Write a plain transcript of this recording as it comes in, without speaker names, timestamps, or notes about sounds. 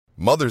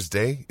Mother's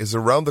Day is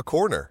around the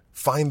corner.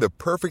 Find the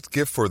perfect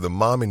gift for the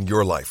mom in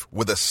your life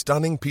with a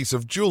stunning piece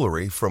of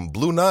jewelry from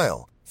Blue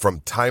Nile.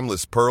 From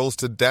timeless pearls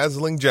to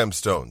dazzling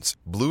gemstones,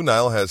 Blue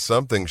Nile has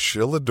something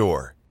she'll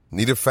adore.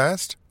 Need it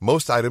fast?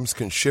 Most items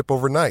can ship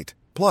overnight.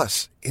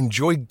 Plus,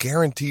 enjoy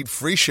guaranteed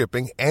free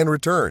shipping and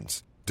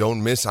returns.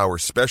 Don't miss our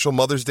special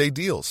Mother's Day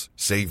deals.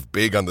 Save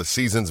big on the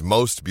season's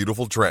most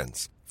beautiful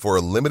trends. For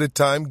a limited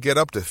time, get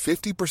up to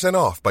 50%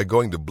 off by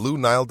going to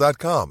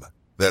BlueNile.com.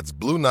 That's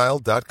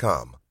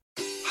BlueNile.com.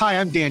 Hi,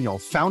 I'm Daniel,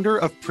 founder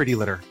of Pretty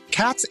Litter.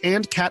 Cats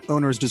and cat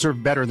owners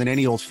deserve better than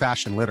any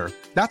old-fashioned litter.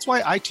 That's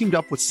why I teamed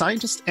up with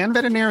scientists and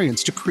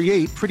veterinarians to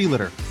create Pretty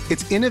Litter.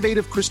 Its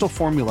innovative crystal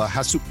formula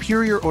has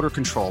superior odor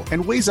control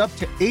and weighs up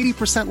to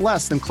 80%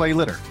 less than clay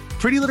litter.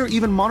 Pretty Litter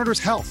even monitors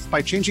health by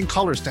changing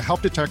colors to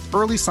help detect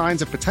early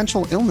signs of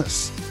potential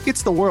illness.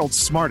 It's the world's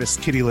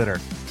smartest kitty litter.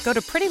 Go to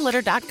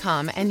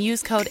prettylitter.com and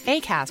use code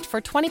ACAST for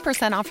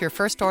 20% off your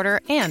first order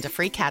and a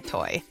free cat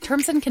toy.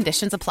 Terms and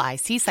conditions apply.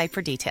 See site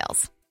for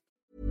details.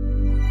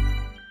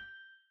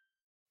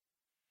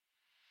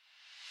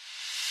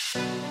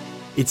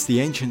 It's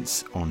The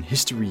Ancients on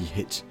History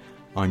Hit.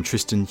 I'm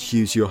Tristan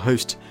Hughes, your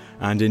host,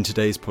 and in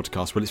today's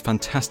podcast, well, it's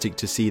fantastic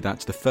to see that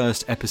the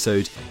first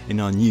episode in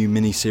our new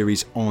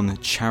mini-series on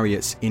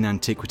chariots in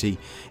antiquity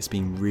has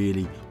been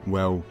really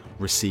well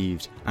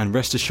received. And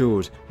rest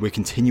assured, we're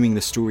continuing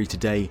the story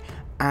today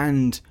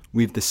and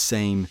with the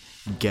same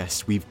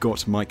guest. We've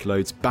got Mike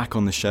Loades back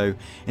on the show.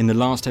 In the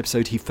last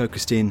episode, he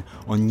focused in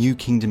on New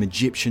Kingdom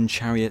Egyptian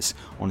chariots,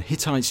 on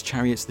Hittite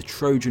chariots, the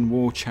Trojan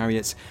War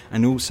chariots,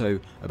 and also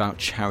about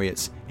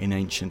chariots in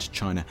ancient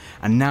China.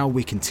 And now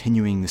we're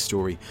continuing the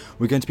story.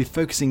 We're going to be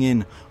focusing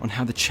in on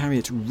how the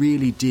chariot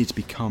really did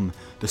become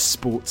the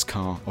sports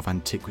car of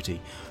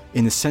antiquity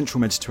in the central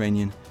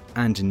Mediterranean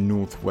and in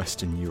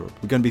northwestern Europe.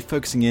 We're going to be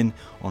focusing in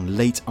on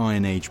late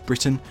Iron Age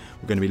Britain.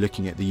 We're going to be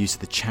looking at the use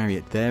of the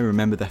chariot there.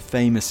 Remember the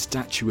famous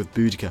statue of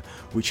Boudica,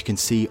 which you can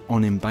see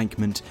on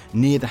embankment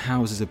near the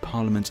Houses of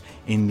Parliament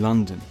in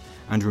London.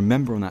 And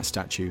remember on that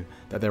statue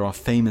that there are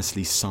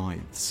famously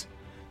scythes.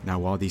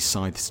 Now, are these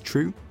scythes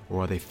true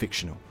or are they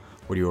fictional?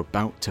 Well, you're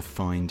about to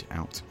find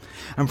out.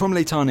 And from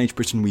late Iron Age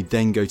Britain, we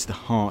then go to the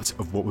heart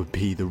of what would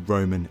be the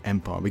Roman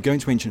Empire. We're going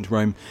to ancient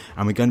Rome,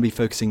 and we're going to be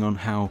focusing on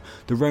how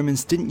the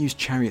Romans didn't use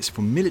chariots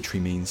for military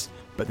means,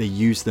 but they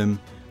used them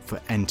for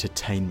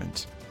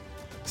entertainment.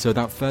 So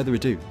without further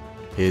ado,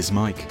 here's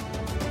Mike.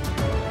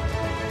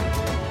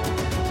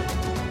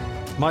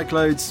 Mike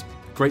Loades,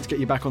 great to get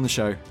you back on the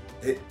show.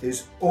 It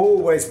is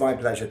always my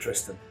pleasure,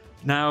 Tristan.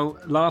 Now,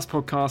 last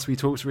podcast we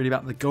talked really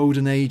about the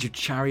golden age of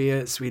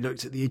chariots. We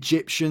looked at the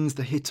Egyptians,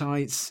 the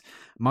Hittites,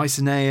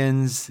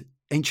 Mycenaeans,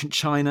 ancient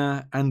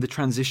China, and the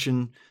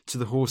transition to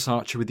the horse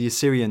archer with the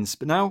Assyrians.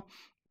 But now,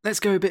 let's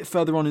go a bit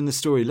further on in the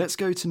story. Let's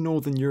go to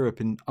Northern Europe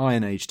in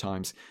Iron Age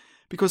times.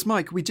 Because,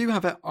 Mike, we do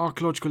have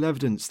archaeological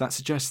evidence that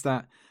suggests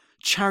that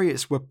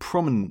chariots were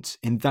prominent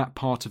in that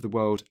part of the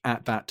world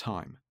at that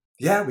time.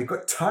 Yeah, we've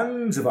got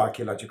tons of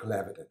archaeological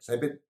evidence. They've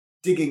been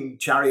digging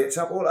chariots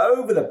up all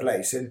over the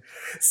place in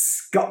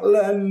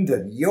Scotland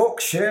and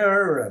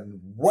Yorkshire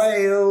and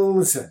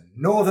Wales and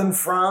northern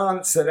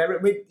France and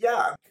everything.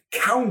 Yeah,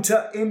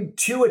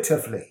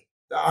 counterintuitively,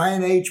 the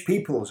Iron Age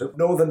peoples of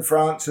northern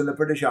France and the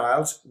British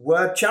Isles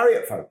were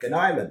chariot folk in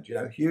Ireland. You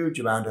know, huge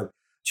amount of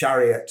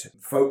chariot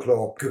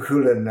folklore,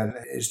 Cuchulainn and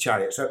his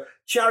chariot. So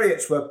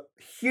chariots were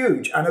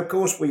huge. And of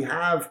course, we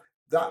have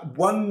that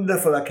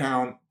wonderful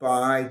account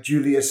by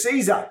Julius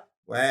Caesar,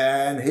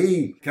 when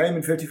he came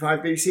in 55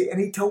 BC,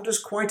 and he told us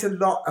quite a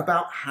lot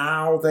about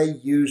how they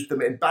used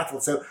them in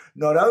battle. So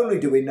not only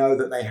do we know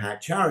that they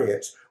had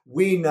chariots,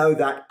 we know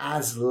that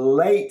as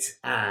late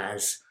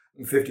as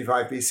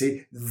 55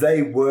 BC,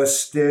 they were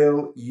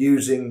still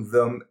using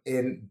them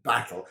in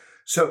battle.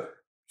 So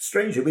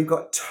strangely, we've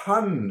got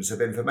tons of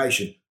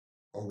information.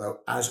 Although,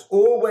 as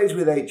always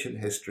with ancient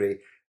history,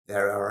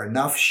 there are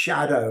enough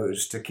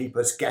shadows to keep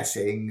us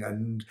guessing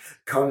and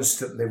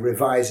constantly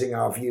revising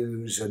our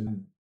views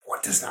and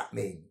what does that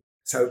mean?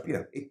 So, you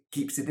know, it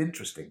keeps it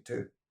interesting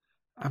too.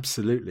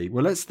 Absolutely.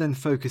 Well, let's then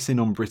focus in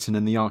on Britain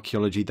and the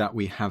archaeology that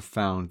we have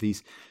found.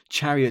 These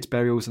chariot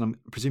burials, and I'm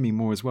presuming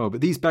more as well.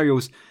 But these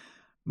burials,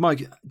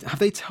 Mike, have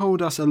they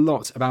told us a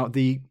lot about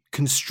the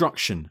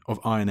construction of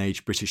Iron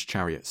Age British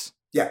chariots?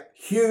 Yeah,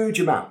 huge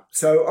amount.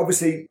 So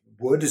obviously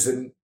wood is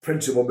a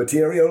principal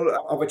material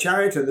of a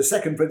chariot, and the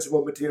second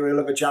principal material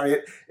of a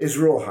chariot is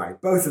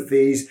rawhide. Both of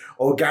these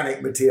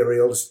organic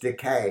materials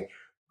decay.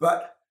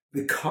 But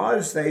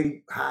because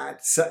they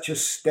had such a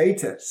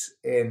status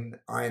in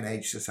Iron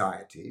Age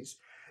societies,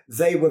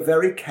 they were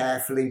very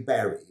carefully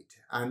buried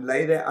and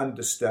lay there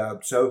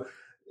undisturbed. So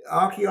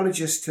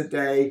archaeologists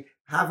today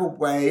have a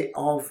way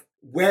of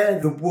where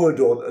the wood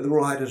or the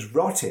rawhide has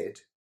rotted,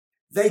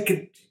 they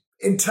could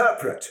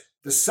interpret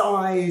the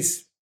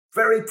size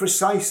very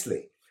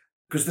precisely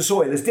because the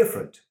soil is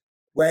different.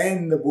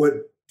 When the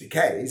wood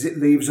decays, it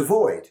leaves a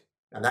void,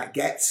 and that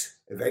gets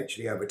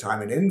eventually over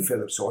time an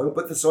infill of soil,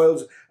 but the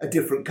soil's a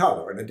different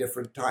colour and a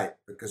different type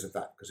because of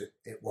that, because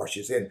it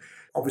washes in,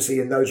 obviously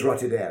in those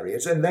rotted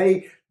areas. And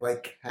they, by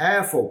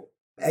careful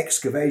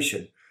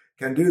excavation,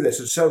 can do this.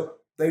 And so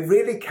they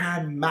really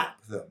can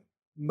map them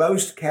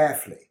most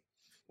carefully.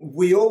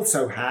 We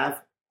also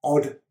have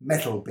odd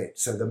metal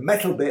bits. So the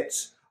metal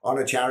bits on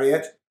a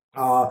chariot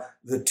are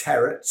the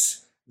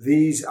turrets.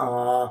 These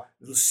are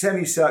little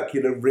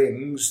semicircular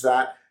rings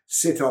that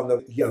sit on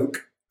the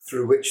yoke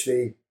through which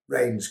the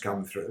reins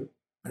come through.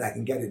 And I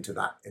can get into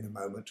that in a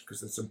moment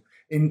because there's some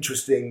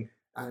interesting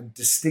and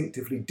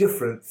distinctively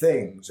different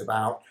things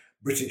about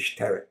British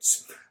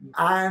turrets.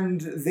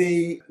 And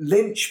the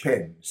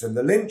linchpins. And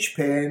the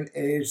linchpin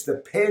is the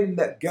pin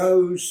that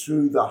goes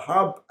through the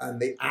hub and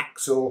the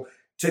axle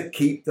to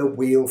keep the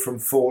wheel from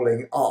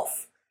falling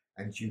off.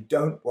 And you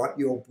don't want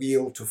your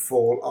wheel to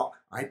fall off.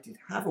 I did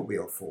have a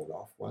wheel fall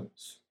off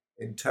once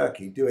in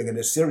Turkey doing an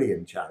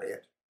Assyrian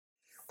chariot.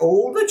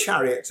 All the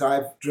chariots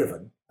I've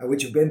driven,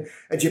 which have been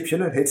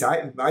Egyptian and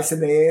Hittite and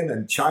Mycenaean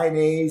and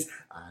Chinese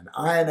and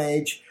Iron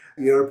Age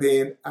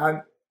European,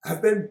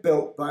 have been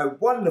built by a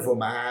wonderful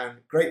man,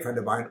 great friend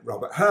of mine,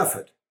 Robert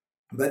Herford.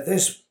 But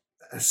this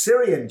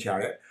Assyrian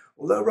chariot,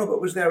 although Robert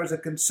was there as a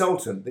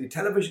consultant, the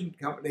television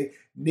company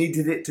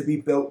needed it to be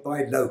built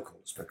by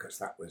locals because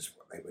that was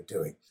what they were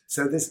doing.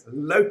 So this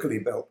locally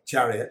built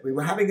chariot, we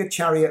were having a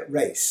chariot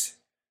race.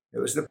 It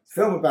was the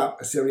film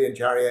about Assyrian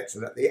chariots,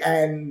 and at the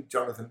end,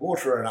 Jonathan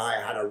Water and I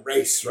had a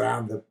race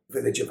around the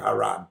village of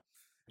Haran,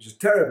 which was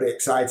terribly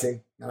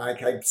exciting, and I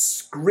came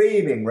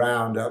screaming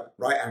round a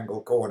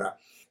right-angle corner,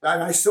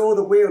 and I saw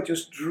the wheel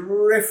just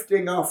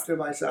drifting off to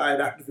my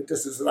side out of the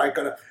distance, and I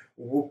kind of,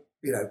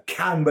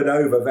 cambered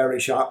over very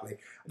sharply.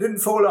 I didn't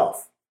fall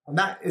off, and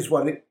that is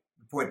the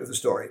point of the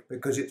story,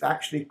 because it's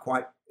actually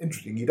quite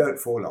interesting. You don't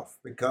fall off,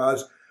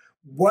 because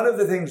one of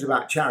the things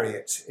about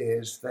chariots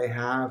is they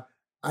have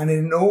an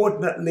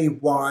inordinately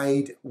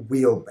wide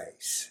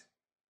wheelbase.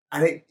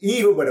 And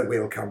even when a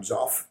wheel comes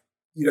off,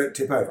 you don't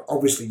tip over.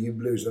 Obviously, you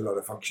lose a lot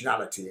of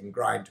functionality and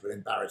grind to an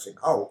embarrassing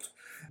halt,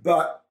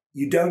 but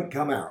you don't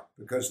come out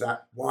because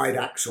that wide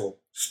axle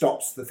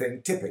stops the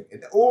thing tipping.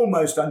 It's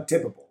almost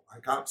untippable. I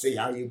can't see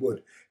how you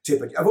would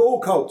tip it. Of all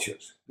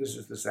cultures, this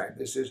is the same.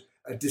 This is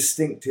a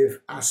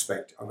distinctive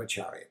aspect of a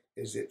chariot,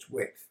 is its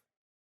width.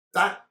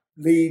 That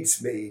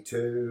leads me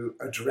to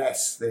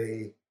address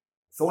the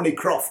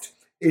Thornycroft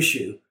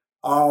issue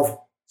of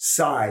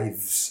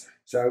scythes.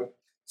 So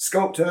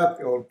sculptor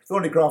or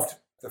Thornycroft,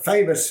 the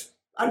famous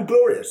and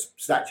glorious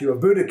statue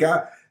of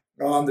Boudica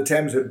on the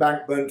Thames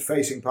embankment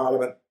facing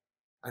Parliament.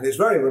 And it's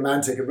very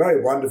romantic and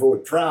very wonderful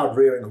with proud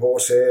rearing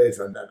horses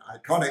and an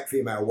iconic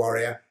female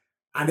warrior.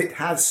 And it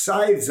has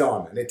scythes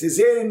on, and it is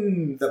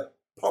in the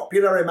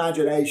popular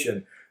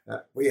imagination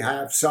that we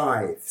have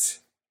scythes.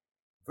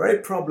 Very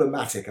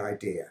problematic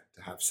idea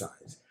to have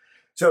scythes.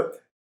 So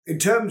in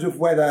terms of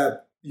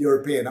whether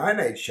European Iron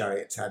Age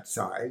chariots had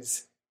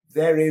scythes,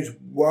 there is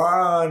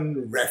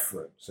one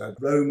reference, a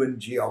Roman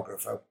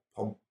geographer,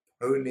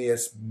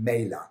 Pomponius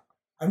Mela.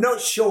 I'm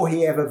not sure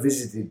he ever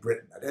visited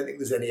Britain. I don't think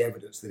there's any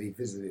evidence that he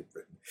visited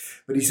Britain,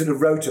 but he sort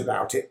of wrote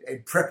about it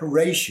in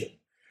preparation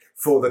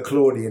for the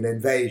Claudian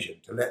invasion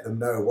to let them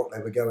know what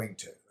they were going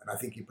to. And I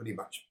think he pretty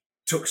much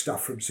took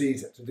stuff from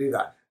Caesar to do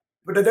that.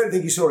 But I don't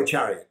think he saw a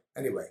chariot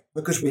anyway,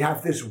 because we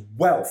have this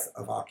wealth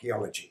of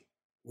archaeology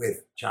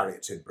with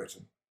chariots in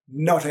Britain.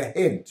 Not a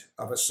hint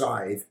of a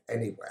scythe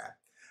anywhere.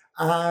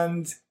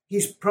 And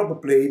he's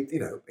probably,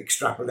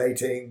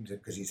 extrapolating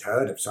because he's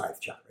heard of scythe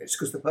chariots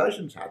because the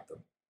Persians had them.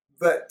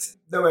 But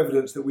no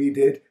evidence that we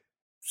did.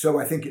 So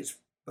I think it's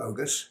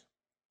bogus.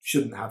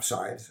 Shouldn't have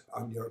scythes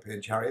on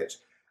European chariots.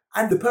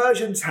 And the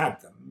Persians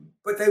had them,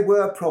 but they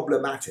were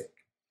problematic.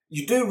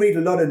 You do read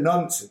a lot of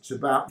nonsense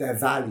about their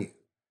value.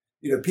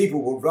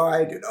 People will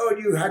ride, and,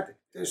 you had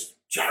this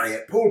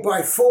chariot pulled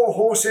by 4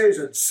 horses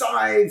and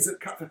scythes that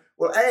cut.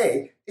 Well,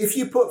 if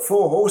you put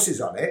 4 horses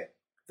on it,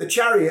 the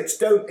chariots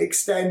don't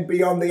extend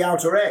beyond the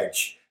outer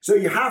edge. So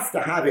you have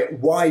to have it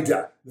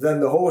wider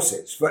than the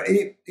horses for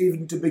it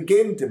even to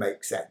begin to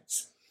make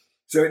sense.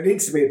 So it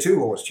needs to be a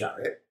 2-horse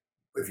chariot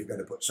if you're going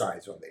to put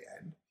scythes on the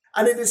end.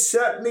 And it is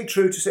certainly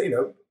true to say,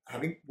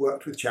 having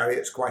worked with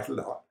chariots quite a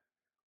lot,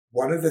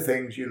 one of the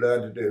things you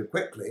learn to do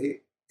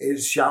quickly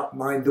is shout,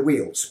 mind the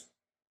wheels.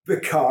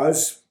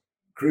 Because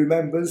crew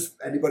members,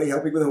 anybody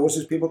helping with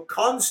horses, people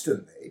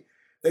constantly,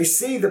 they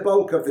see the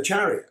bulk of the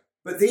chariot,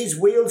 but these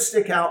wheels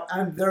stick out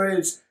and there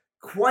is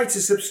quite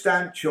a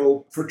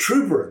substantial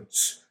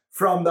protuberance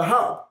from the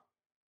hub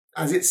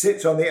as it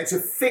sits on it's a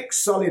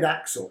fixed solid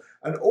axle.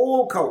 And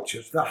all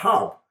cultures, the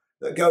hub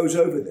that goes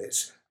over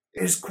this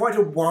is quite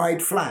a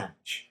wide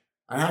flange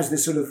and has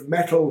this sort of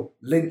metal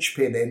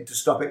linchpin in to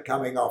stop it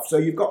coming off. So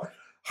you've got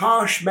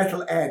harsh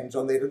metal ends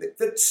on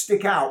that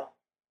stick out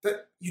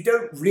that you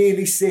don't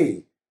really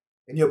see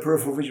in your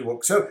peripheral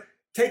visual. So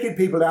taking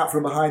people out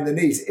from behind the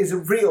knees is a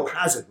real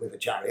hazard with a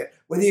chariot,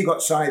 whether you've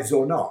got scythes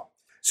or not.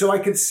 So I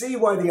can see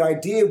why the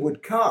idea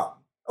would come,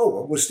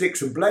 we'll stick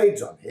some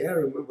blades on here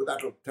and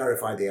that'll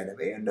terrify the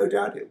enemy. And no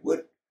doubt it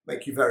would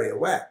make you very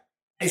aware.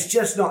 It's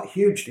just not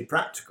hugely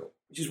practical,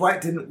 which is why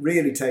it didn't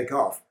really take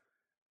off.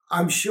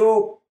 I'm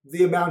sure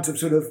the amount of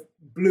sort of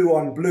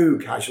blue-on-blue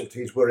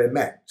casualties were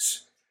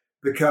immense,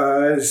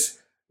 because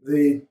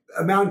the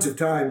amount of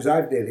times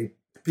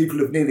people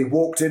have nearly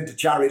walked into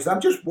chariots.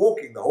 I'm just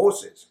walking the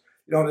horses,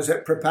 as a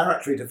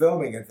preparatory to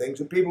filming and things,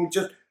 and people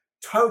just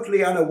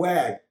totally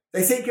unaware.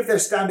 They think if they're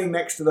standing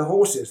next to the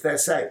horses, they're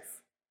safe.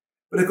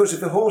 But of course, if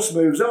the horse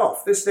moves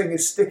off, this thing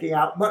is sticking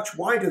out much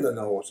wider than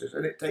the horses,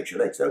 and it takes your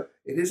leg. So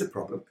it is a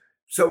problem.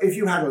 So if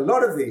you had a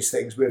lot of these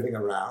things moving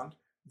around,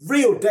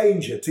 real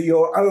danger to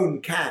your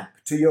own camp,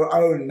 to your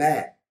own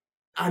men,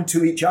 and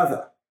to each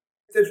other.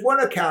 There's one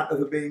account of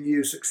it being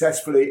used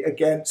successfully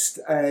against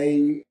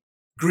a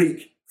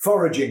Greek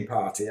foraging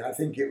party. I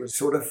think it was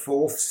sort of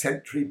 4th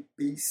century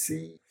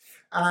BC.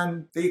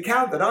 And the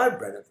account that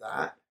I've read of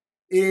that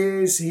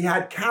is he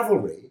had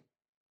cavalry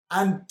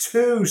and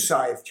 2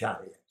 scythed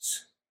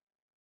chariots.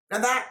 Now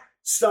that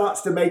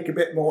starts to make a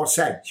bit more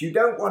sense. You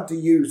don't want to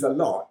use a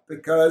lot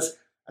because,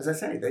 as I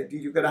say,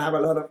 you're going to have a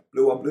lot of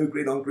blue on blue,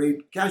 green on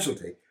green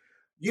casualty.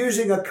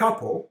 Using a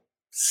couple,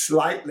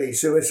 slightly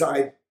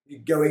suicide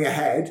going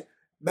ahead,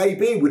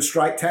 maybe would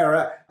strike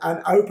terror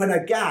and open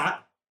a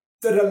gap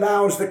that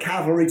allows the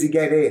cavalry to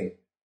get in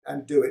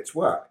and do its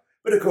work.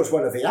 But of course,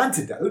 one of the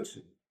antidotes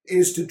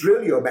is to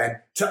drill your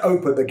men to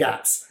open the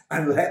gaps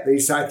and let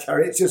these scythed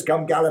chariots just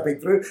come galloping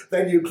through.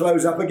 Then you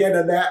close up again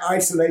and they're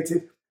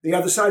isolated the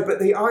other side. But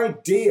the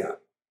idea,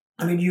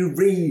 you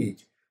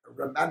read,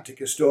 romantic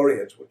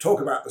historians will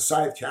talk about the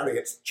scythed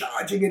chariots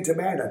charging into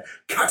men and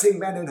cutting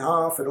men in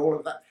half and all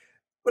of that.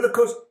 Well, of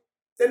course,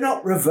 they're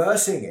not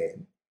reversing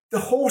in. The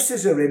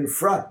horses are in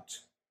front,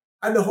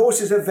 and the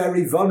horses are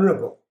very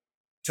vulnerable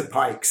to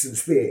pikes and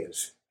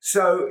spears.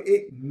 So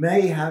it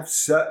may have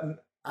certain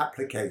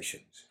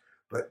applications,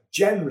 but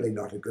generally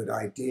not a good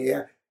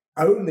idea.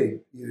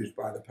 Only used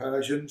by the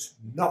Persians,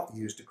 not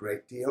used a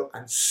great deal,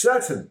 and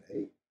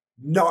certainly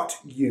not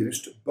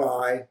used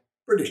by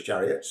British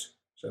chariots.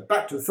 So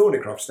back to the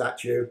Thornycroft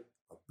statue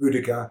of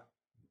Boudica,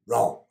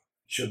 wrong.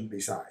 Shouldn't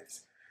be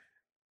scythes.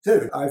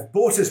 So I've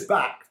brought us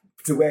back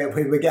to where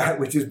we began,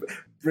 which is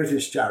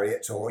British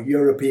chariots or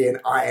European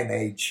Iron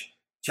Age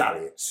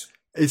chariots.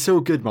 It's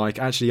all good, Mike.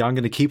 Actually, I'm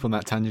going to keep on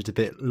that tangent a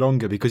bit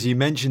longer because you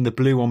mentioned the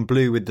blue on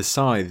blue with the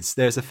scythes.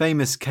 There's a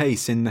famous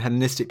case in the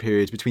Hellenistic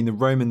period between the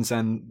Romans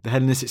and the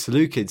Hellenistic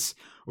Seleucids,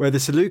 where the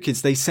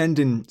Seleucids, they send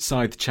in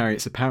scythed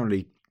chariots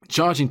apparently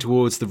charging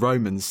towards the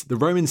Romans. The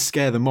Romans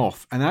scare them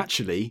off, and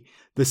actually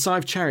the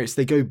scythed chariots,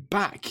 they go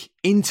back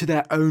into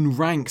their own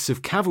ranks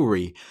of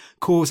cavalry,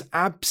 cause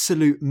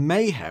absolute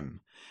mayhem.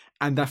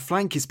 And their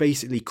flank is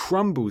basically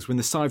crumbles when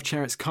the scythed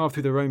chariots carve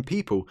through their own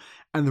people,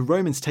 and the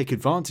Romans take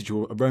advantage,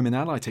 or a Roman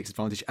ally takes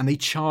advantage, and they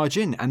charge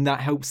in, and that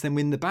helps them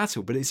win the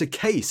battle. But it's a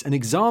case, an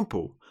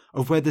example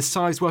of where the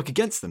scythes work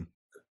against them.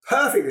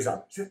 Perfect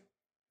example. It's a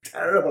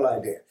terrible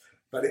idea,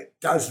 but it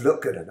does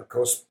look good, and of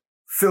course,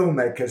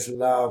 filmmakers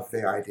love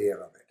the idea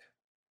of it.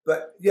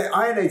 But yeah,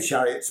 Iron Age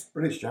chariots,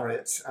 British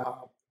chariots,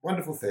 are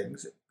wonderful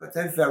things, but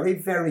they're very,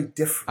 very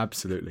different.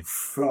 Absolutely.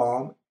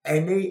 From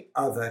any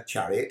other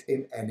chariot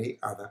in any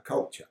other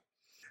culture.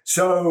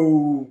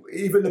 So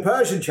even the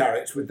Persian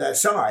chariots with their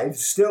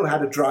scythes still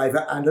had a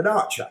driver and an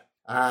archer.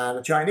 And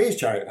the Chinese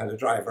chariot had a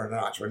driver and an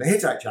archer. And the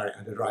Hittite chariot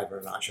had a driver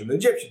and an archer. And the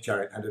Egyptian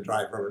chariot had a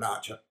driver and an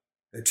archer.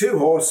 The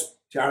 2-horse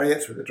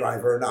chariots with a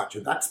driver and an archer.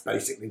 That's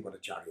basically what a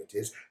chariot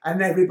is.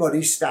 And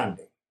everybody's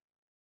standing.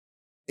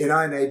 In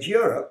Iron Age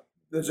Europe,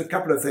 there's a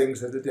couple of things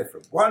that are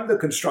different. One, the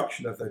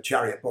construction of the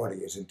chariot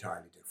body is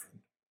entirely different.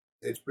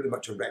 It's pretty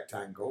much a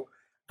rectangle.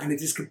 And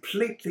it is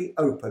completely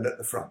open at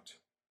the front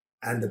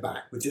and the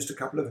back with just a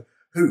couple of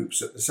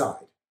hoops at the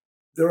side.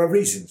 There are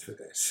reasons for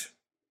this.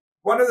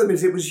 One of them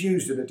is it was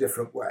used in a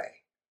different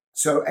way.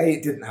 So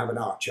it didn't have an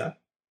archer,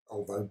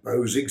 although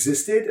bows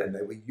existed and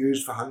they were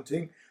used for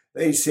hunting.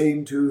 They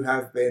seem to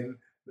have been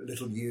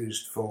little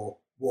used for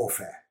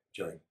warfare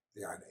during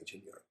the Iron Age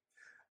in Europe.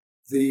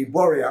 The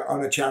warrior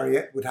on a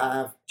chariot would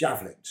have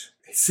javelins.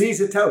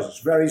 Caesar tells us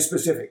very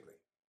specifically,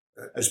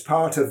 as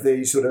part of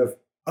the sort of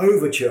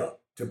overture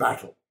to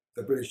battle,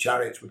 the British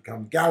chariots would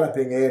come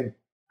galloping in,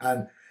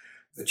 and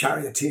the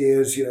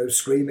charioteers,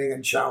 screaming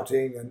and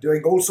shouting and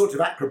doing all sorts of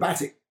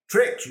acrobatic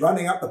tricks,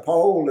 running up the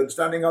pole and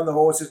standing on the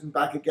horses and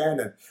back again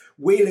and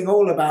wheeling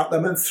all about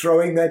them and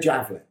throwing their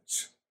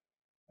javelins.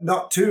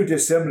 Not too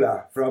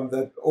dissimilar from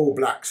the All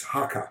Blacks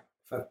haka,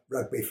 for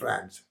rugby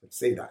fans would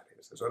see that.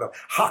 It's a sort of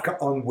haka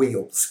on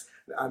wheels,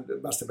 and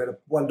it must have been a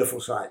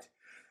wonderful sight.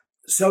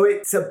 So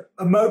it's a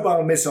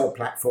mobile missile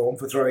platform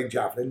for throwing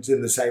javelins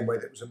in the same way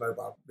that it was a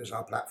mobile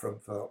missile platform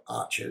for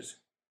archers.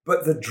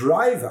 But the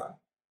driver,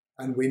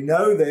 and we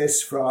know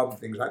this from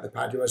things like the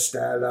Padua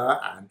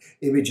Stela and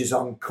images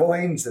on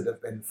coins that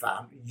have been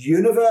found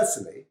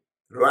universally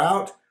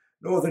throughout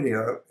Northern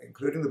Europe,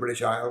 including the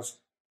British Isles,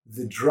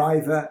 the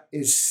driver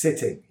is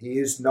sitting. He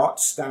is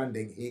not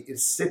standing, he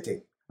is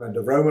sitting. And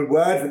the Roman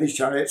word for these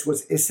chariots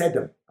was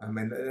isedum.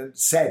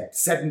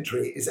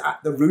 Sedentary is at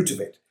the root of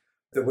it.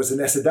 There was an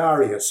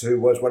Esidarius who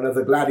was one of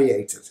the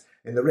gladiators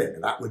in the ring,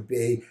 and that would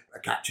be a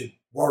captured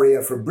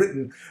warrior from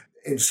Britain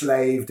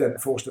enslaved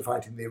and forced to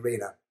fight in the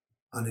arena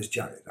on his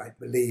chariot. I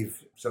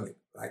believe something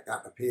like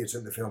that appears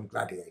in the film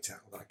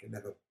Gladiator, although I can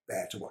never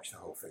bear to watch the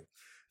whole thing.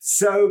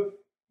 So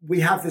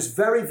we have this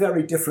very,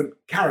 very different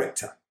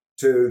character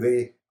to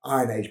the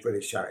Iron Age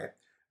British chariot,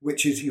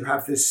 which is you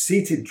have this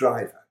seated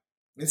driver.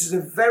 This is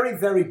a very,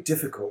 very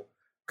difficult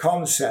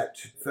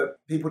concept for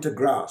people to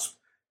grasp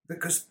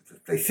because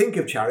they think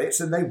of chariots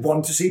and they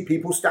want to see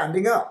people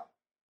standing up.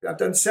 I've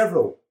done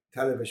several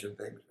television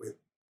things with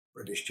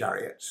British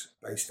chariots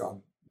based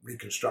on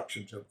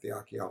reconstructions of the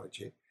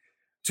archaeology.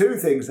 Two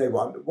things they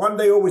want. One,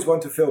 they always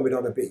want to film it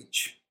on a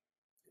beach.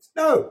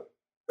 No,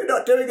 we're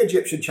not doing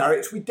Egyptian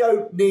chariots. We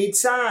don't need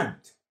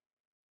sand.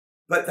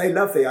 But they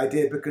love the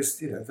idea because,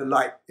 the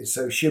light is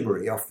so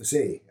shimmery off the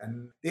sea.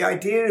 And the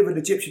idea of an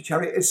Egyptian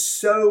chariot is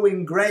so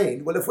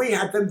ingrained. Well, if we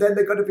had them, then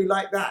they're going to be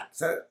like that.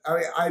 So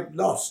I've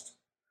lost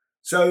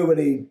so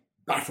many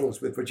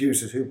battles with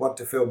producers who want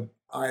to film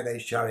Iron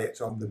Age chariots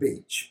on the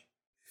beach.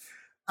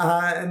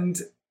 And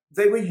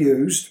they were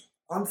used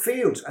on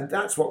fields. And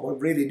that's what one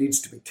really needs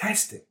to be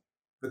testing,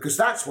 because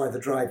that's why the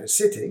driver's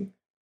sitting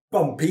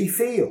bumpy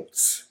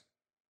fields,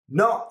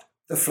 not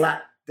the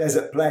flat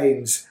desert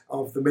plains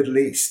of the Middle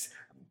East.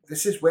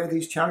 This is where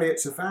these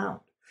chariots are found.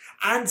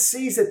 And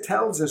Caesar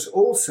tells us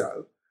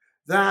also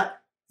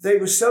that they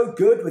were so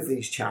good with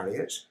these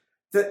chariots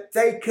that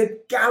they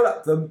could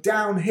gallop them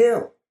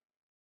downhill.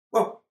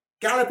 Well,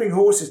 galloping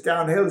horses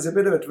downhill is a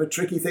bit of a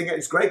tricky thing.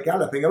 It's great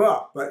galloping them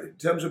up, but in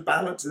terms of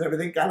balance and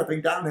everything,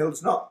 galloping downhill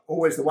is not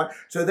always the one.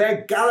 So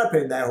they're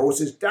galloping their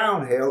horses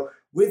downhill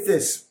with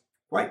this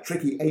quite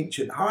tricky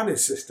ancient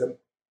harness system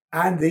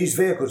and these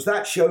vehicles.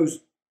 That shows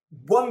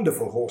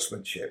wonderful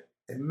horsemanship,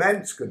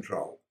 immense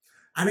control.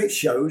 And it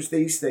shows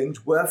these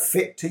things were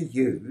fit to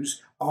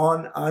use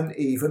on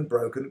uneven,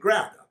 broken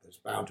ground. There's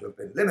bound to have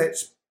been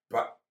limits,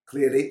 but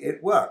clearly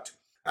it worked.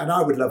 And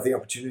I would love the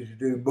opportunity to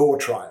do more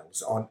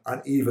trials on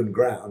uneven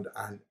ground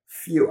and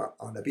fewer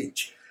on a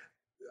beach.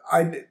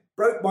 I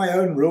broke my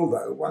own rule,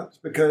 though, once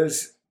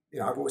because,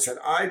 I've always said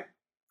I'm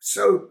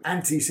so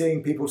anti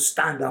seeing people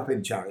stand up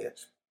in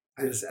chariots.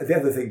 And the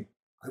other thing,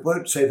 I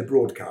won't say the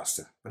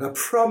broadcaster, but a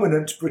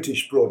prominent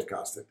British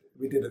broadcaster.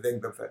 We did a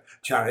thing for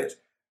Chariots.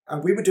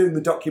 And we were doing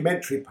the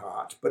documentary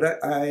part, but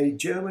a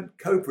German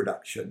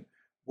co-production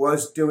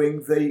was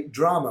doing the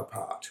drama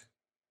part.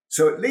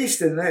 So at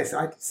least in this,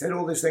 I said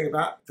all this thing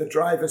about the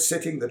driver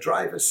sitting, the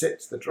driver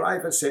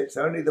sits,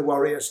 only the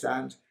warrior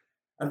stands.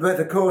 But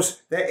of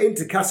course, they're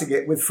intercutting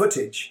it with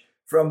footage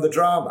from the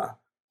drama,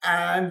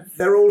 and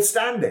they're all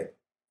standing,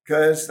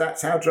 because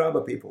that's how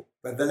drama people,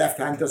 when the left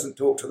hand doesn't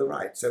talk to the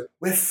right. So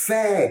we're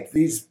fed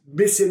these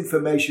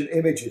misinformation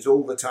images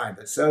all the time.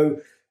 They're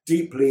so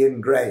deeply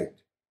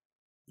ingrained.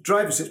 The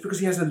driver sits because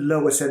he has a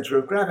lower centre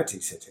of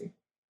gravity sitting.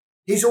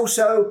 He's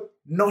also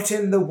not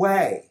in the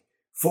way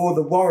for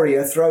the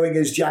warrior throwing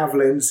his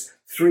javelins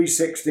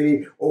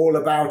 360 all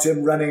about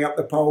him, running up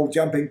the pole,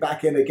 jumping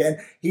back in again.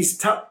 He's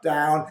tucked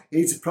down.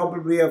 He's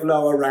probably of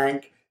lower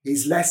rank.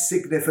 He's less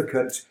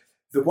significant.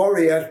 The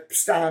warrior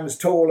stands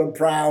tall and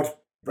proud,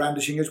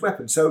 brandishing his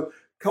weapon. So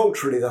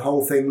culturally, the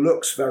whole thing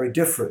looks very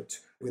different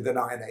with an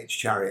Iron Age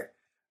chariot.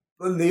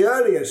 Well, the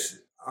earliest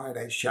Iron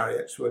Age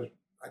chariots were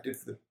I did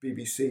for the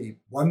BBC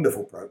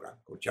wonderful programme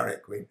called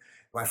Chariot Queen.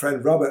 My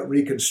friend Robert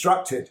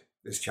reconstructed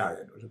this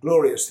chariot. It was a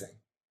glorious thing.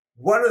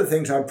 One of the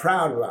things I'm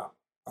proud about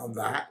on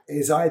that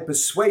is I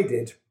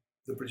persuaded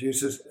the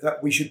producers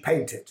that we should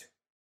paint it,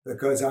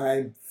 because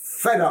I'm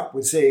fed up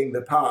with seeing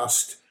the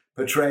past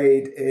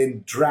portrayed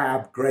in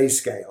drab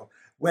grayscale,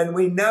 when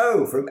we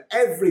know from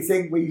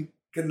everything we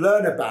can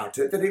learn about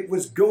it that it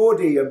was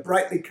gaudy and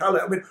brightly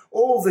coloured. I mean,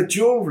 all the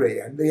jewellery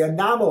and the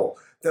enamel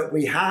that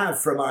we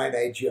have from Iron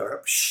Age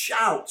Europe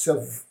shouts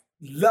of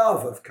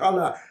love of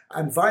colour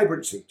and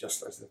vibrancy,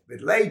 just as the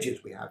Middle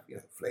Ages we have,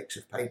 flakes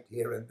of paint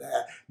here and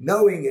there,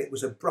 knowing it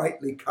was a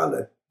brightly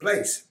coloured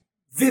place,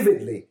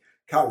 vividly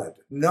coloured,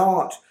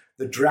 not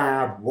the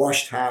drab,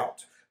 washed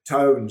out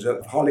tones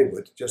of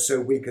Hollywood, just so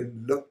we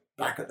can look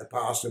back at the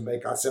past and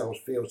make ourselves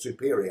feel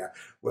superior.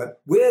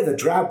 We're the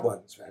drab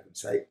ones, for heaven's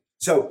sake.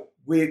 So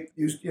we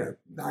used,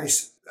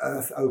 nice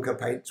earth ochre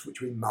paints,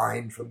 which we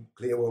mined from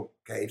Clearwell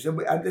caves.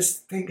 And this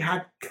thing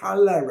had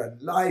colour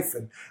and life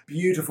and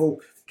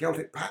beautiful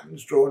Celtic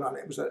patterns drawn on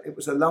it. It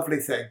was a lovely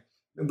thing.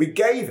 And we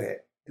gave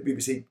it, the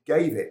BBC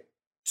gave it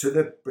to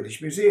the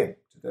British Museum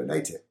to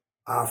donate it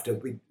after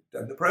we'd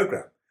done the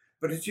programme.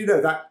 But as you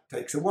know, that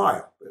takes a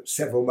while. It was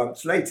several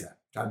months later,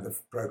 time the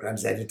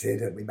programme's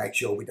edited and we make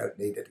sure we don't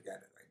need it again.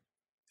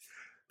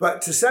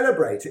 But to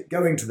celebrate it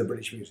going to the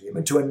British Museum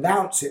and to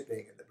announce it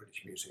being in the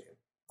British Museum,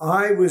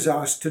 I was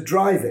asked to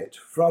drive it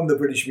from the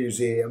British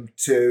Museum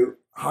to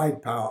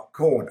Hyde Park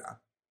Corner,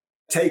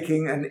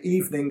 taking an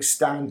Evening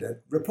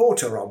Standard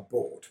reporter on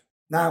board.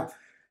 Now,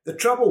 the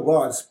trouble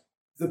was,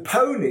 the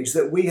ponies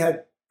that we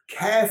had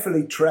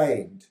carefully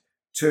trained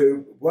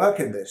to work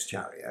in this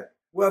chariot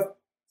were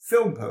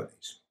film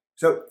ponies.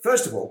 So,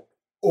 first of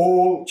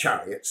all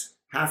chariots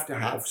have to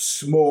have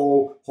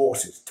small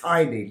horses,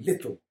 tiny,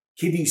 little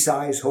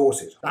kiddie-sized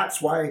horses.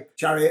 That's why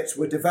chariots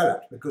were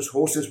developed, because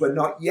horses were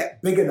not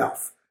yet big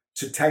enough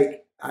to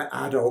take an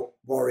adult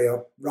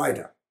warrior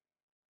rider.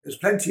 There's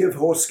plenty of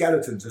horse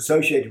skeletons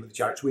associated with the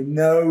chariots. We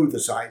know the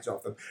size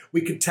of them.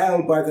 We could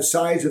tell by the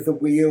size of the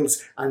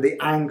wheels and the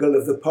angle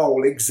of the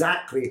pole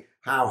exactly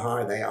how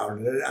high they are.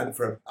 And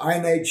for an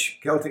Iron Age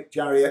Celtic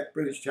chariot,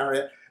 British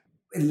chariot,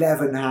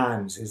 11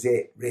 hands is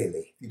it,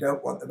 really. You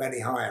don't want them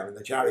any higher, and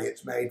the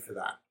chariot's made for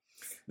that.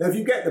 Now, if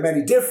you get them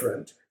any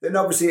different, then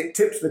obviously it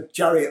tips the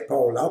chariot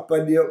pole up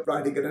and you're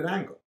riding at an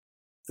angle.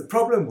 The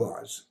problem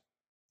was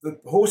the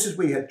horses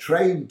we had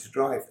trained to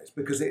drive this,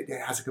 because it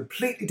has a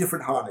completely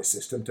different harness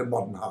system to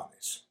modern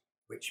harness,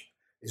 which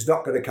is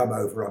not going to come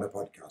over on a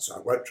podcast, so I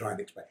won't try and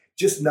explain.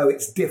 Just know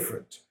it's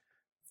different.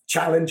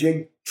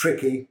 Challenging,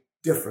 tricky,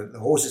 different. The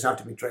horses have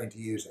to be trained to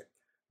use it.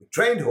 We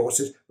trained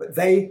horses, but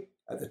they,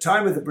 at the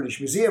time of the British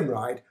Museum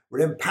ride, were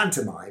in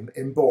pantomime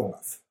in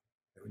Bournemouth.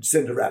 They were in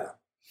Cinderella.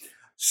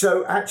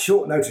 So at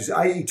short notice,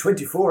 i.e.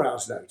 24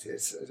 hours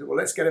notice, I said, well,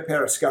 let's get a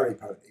pair of scurry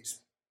ponies.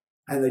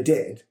 And they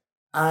did.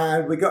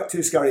 And we got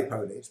 2 scurry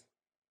ponies.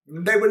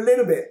 They were a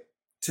little bit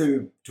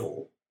too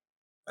tall,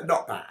 but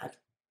not bad.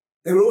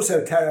 They were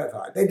also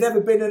terrified. They'd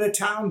never been in a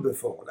town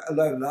before, let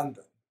alone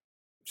London.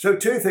 So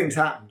 2 things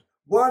happened.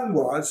 One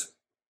was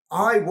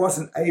I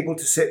wasn't able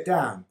to sit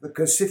down,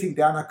 because sitting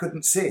down I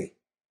couldn't see,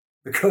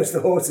 because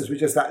the horses were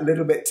just that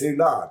little bit too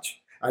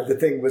large and the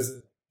thing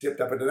was tipped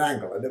up at an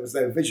angle and there was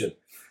no vision.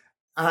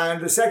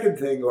 And the second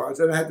thing was,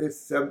 and I had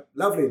this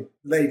lovely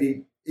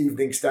lady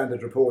Evening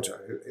Standard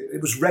reporter. It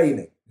was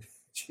raining.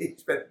 She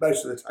spent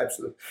most of the time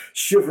sort of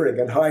shivering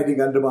and hiding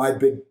under my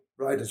big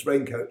rider's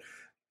raincoat.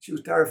 She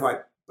was terrified.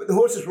 But the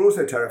horses were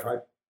also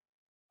terrified.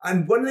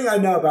 And one thing I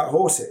know about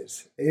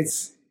horses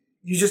is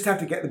you just have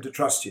to get them to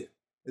trust you.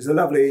 There's a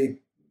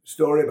lovely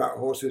story about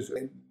horses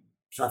in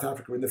South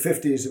Africa in the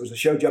 50s. There was a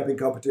show jumping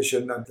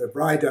competition, and the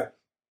rider,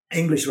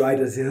 English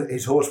rider,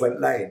 his horse went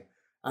lame.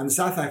 And the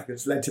South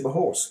Africans lent him a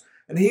horse.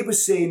 And he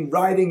was seen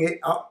riding it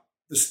up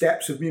the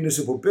steps of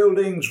municipal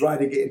buildings,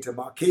 riding it into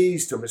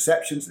marquees, to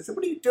receptions. They said,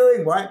 what are you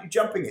doing? Why aren't you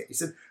jumping it? He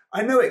said,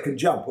 I know it can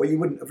jump, or you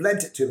wouldn't have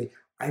lent it to me.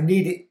 I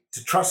need it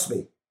to trust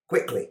me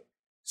quickly.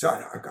 So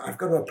I've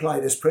got to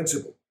apply this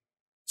principle.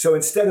 So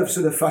instead of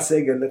sort of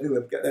fussing and letting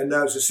them get their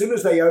nerves, as soon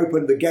as they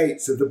opened the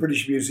gates of the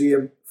British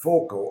Museum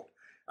forecourt,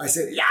 I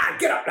said, yeah,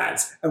 get up,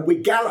 lads. And we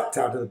galloped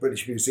out of the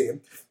British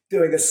Museum,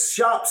 doing a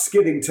sharp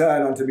skidding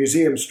turn onto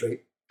Museum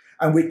Street,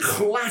 and we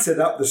clattered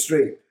up the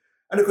street.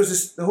 And of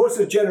course, the horses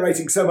are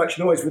generating so much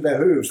noise with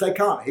their hooves, they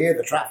can't hear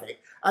the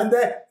traffic. And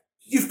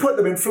you've put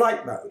them in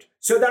flight mode.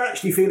 So they're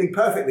actually feeling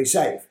perfectly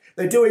safe.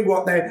 They're doing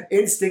what their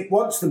instinct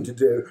wants them to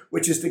do,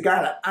 which is to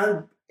gallop.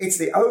 And it's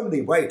the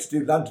only way to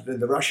do London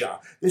in the rush hour.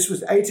 This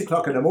was 8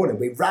 o'clock in the morning.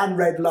 We ran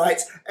red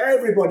lights.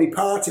 Everybody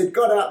parted,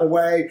 got out of the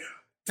way.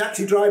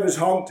 Taxi drivers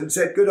honked and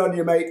said, good on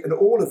you, mate. And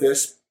all of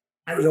this.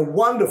 It was a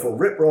wonderful,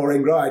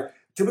 rip-roaring ride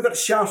till we got to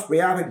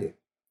Shaftesbury Avenue.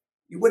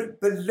 You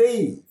wouldn't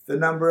believe the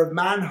number of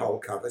manhole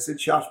covers in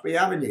Shaftesbury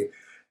Avenue,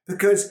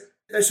 because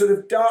they're sort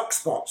of dark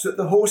spots that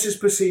the horses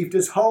perceived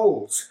as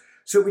holes.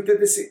 So we did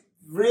this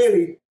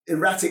really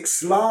erratic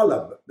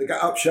slalom that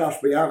got up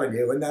Shaftesbury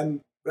Avenue and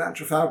then round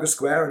Trafalgar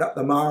Square and up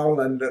the Mall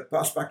and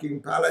past Buckingham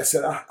Palace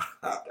and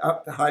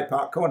up to Hyde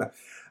Park Corner.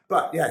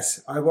 But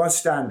yes, I was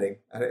standing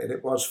and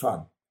it was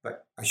fun,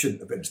 but I shouldn't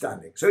have been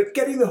standing. So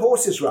getting the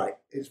horses right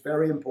is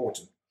very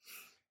important.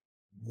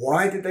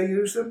 Why did they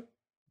use them?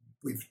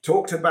 We've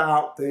talked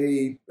about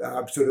the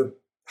sort of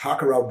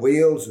haka on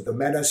wheels, the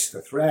menace,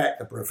 the threat,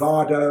 the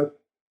bravado.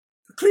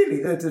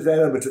 Clearly, there's an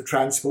element of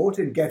transport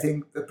in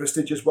getting the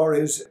prestigious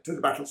warriors to the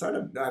battle site.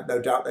 I have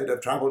no doubt they'd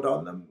have travelled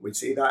on them. We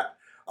see that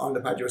on the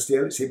Padua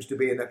Steel. It seems to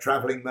be in a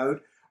travelling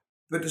mode.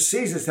 But as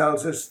Caesar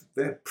tells us,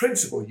 their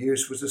principal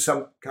use was as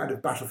some kind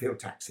of battlefield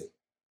taxi.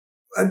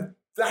 And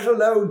that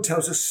alone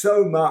tells us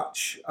so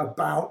much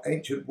about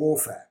ancient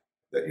warfare.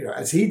 That,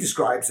 as he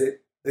describes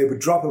it, they would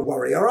drop a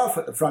warrior off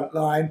at the front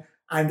line,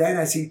 and then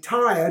as he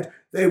tired,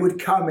 they would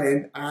come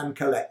in and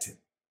collect him.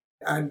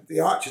 And the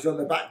archers on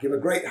the back give a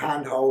great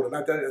handhold, and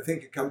I don't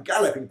think it come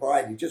galloping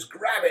by, and you just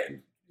grab it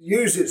and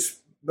use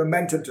its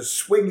momentum to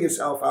swing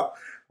yourself up,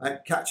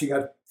 like catching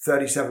a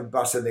 37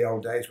 bus in the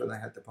old days when they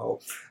had the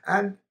pole.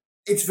 And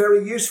it's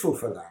very useful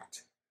for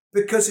that,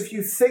 because if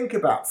you think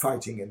about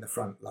fighting in the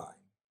front line,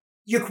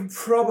 you can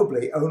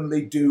probably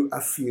only do a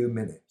few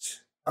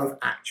minutes of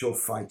actual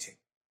fighting.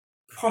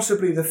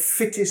 Possibly the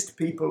fittest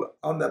people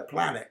on the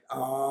planet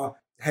are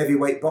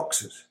heavyweight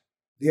boxers.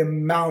 The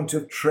amount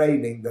of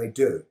training they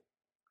do,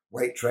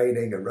 weight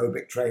training,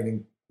 aerobic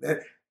training,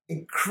 they're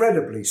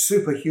incredibly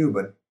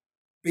superhuman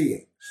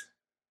beings.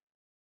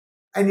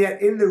 And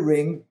yet in the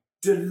ring,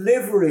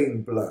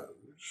 delivering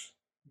blows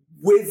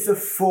with the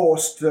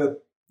force to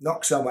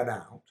knock someone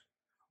out,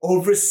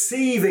 or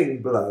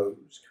receiving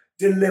blows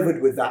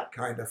delivered with that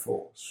kind of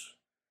force,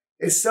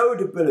 is so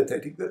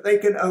debilitating that they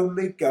can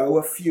only go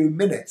a few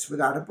minutes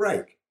without a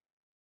break.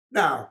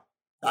 Now,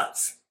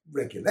 that's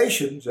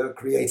regulations are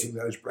creating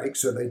those breaks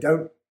so they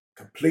don't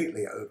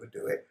completely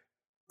overdo it.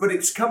 But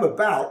it's come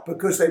about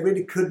because they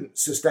really couldn't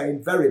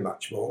sustain very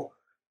much more.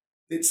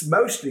 It's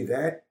mostly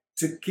there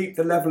to keep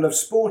the level of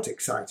sport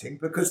exciting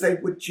because they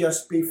would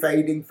just be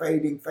fading.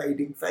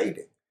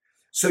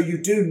 So you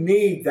do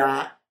need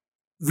that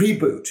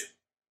reboot,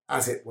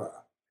 as it were.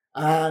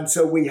 And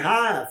so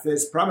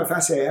there's prima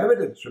facie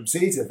evidence from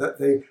Caesar that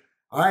the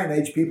Iron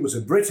Age peoples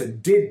of Britain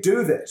did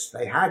do this.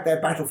 They had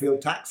their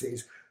battlefield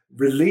taxis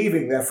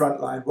relieving their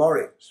frontline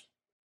warriors.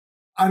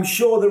 I'm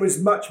sure there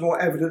is much more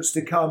evidence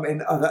to come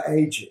in other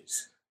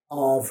ages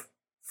of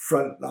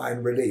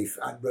frontline relief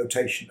and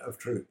rotation of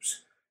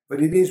troops.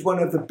 But it is one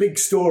of the big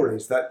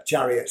stories that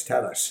chariots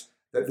tell us,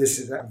 that this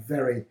is a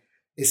very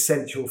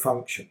essential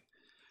function.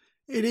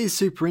 It is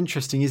super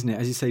interesting, isn't it?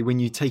 As you say, when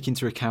you take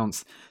into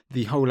account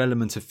the whole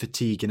element of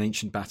fatigue in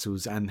ancient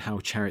battles and how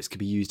chariots could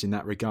be used in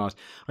that regard.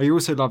 I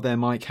also love there,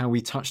 Mike, how we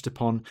touched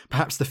upon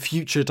perhaps the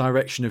future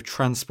direction of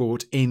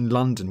transport in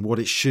London, what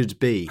it should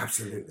be.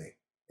 Absolutely.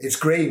 It's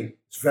green.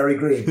 It's very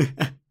green.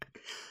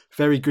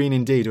 Very green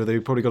indeed, although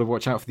we've probably got to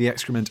watch out for the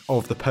excrement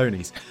of the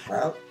ponies.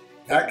 Well,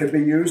 that can be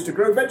used to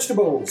grow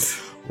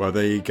vegetables. Well,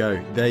 there you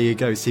go. There you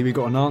go. See, we've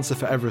got an answer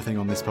for everything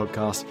on this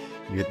podcast.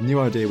 You had no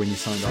idea when you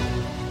signed up.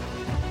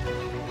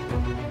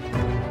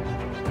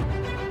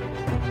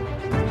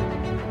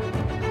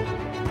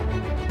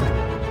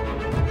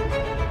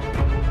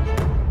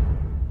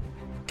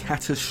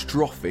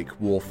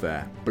 Catastrophic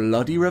warfare,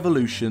 bloody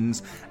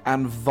revolutions,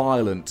 and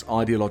violent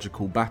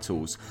ideological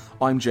battles.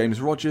 I'm James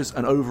Rogers,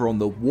 and over on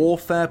the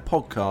Warfare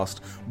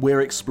podcast,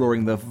 we're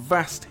exploring the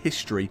vast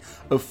history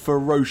of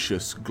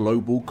ferocious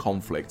global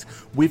conflict.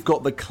 We've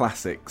got the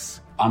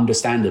classics.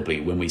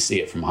 Understandably, when we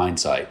see it from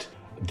hindsight,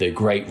 the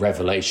great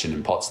revelation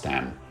in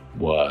Potsdam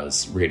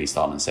was really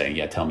Stalin saying,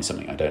 yeah, tell me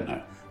something I don't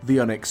know. The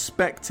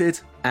unexpected.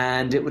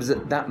 And it was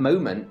at that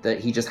moment that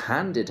he just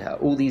handed her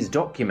all these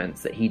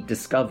documents that he'd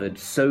discovered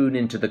sewn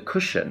into the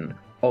cushion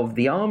of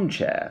the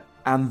armchair.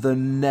 And the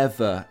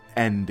never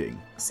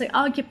ending. So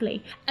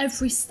arguably,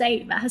 every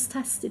state that has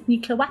tested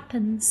nuclear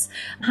weapons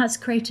has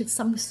created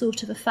some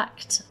sort of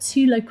effect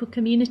to local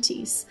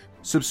communities.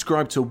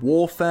 Subscribe to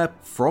Warfare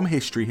from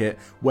History Hit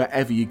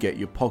wherever you get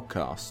your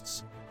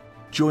podcasts.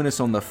 Join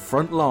us on the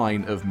front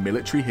line of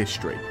military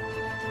history.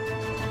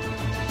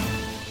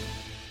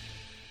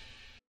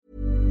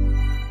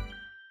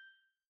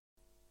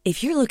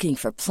 If you're looking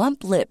for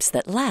plump lips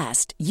that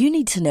last, you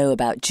need to know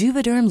about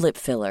Juvederm lip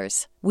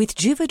fillers. With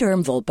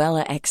Juvederm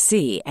Volbella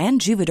XC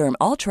and Juvederm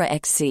Ultra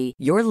XC,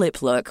 your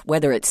lip look,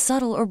 whether it's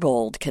subtle or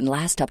bold, can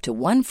last up to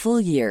 1 full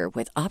year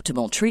with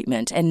optimal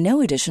treatment and no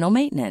additional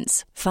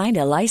maintenance. Find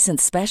a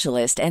licensed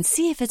specialist and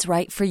see if it's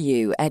right for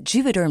you at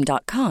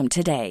Juvederm.com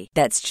today.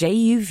 That's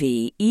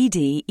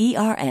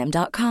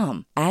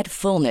JUVEDERM.com. Add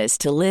fullness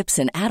to lips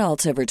in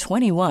adults over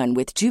 21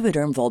 with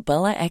Juvederm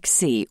Volbella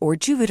XC or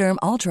Juvederm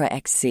Ultra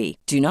XC.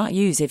 Do not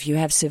use if you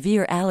have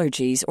severe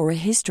allergies or a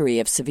history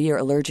of severe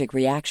allergic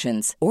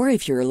reactions, or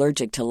if you're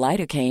allergic to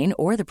lidocaine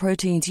or the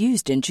proteins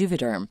used in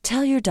Juvederm.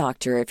 Tell your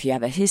doctor if you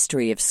have a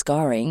history of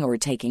scarring or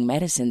taking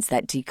medicines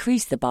that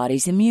decrease the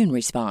body's immune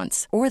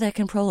response or that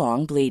can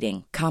prolong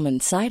bleeding. Common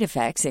side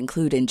effects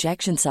include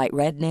injection site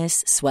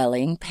redness,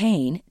 swelling,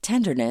 pain,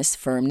 tenderness,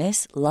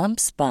 firmness,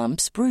 lumps,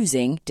 bumps,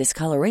 bruising,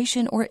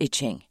 discoloration, or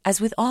itching. As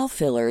with all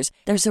fillers,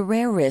 there's a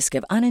rare risk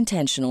of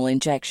unintentional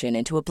injection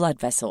into a blood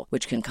vessel,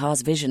 which can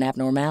cause vision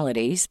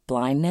abnormalities,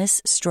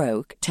 blindness,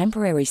 stroke,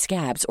 temporary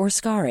scabs, or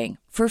scarring.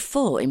 For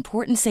full,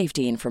 important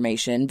safety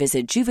information,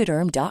 visit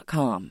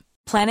Juvederm.com.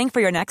 Planning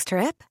for your next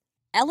trip?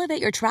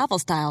 Elevate your travel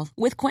style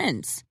with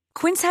Quince.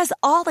 Quince has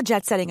all the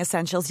jet-setting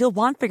essentials you'll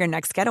want for your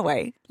next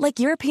getaway, like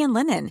European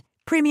linen,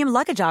 premium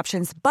luggage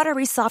options,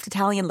 buttery soft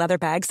Italian leather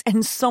bags,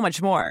 and so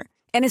much more.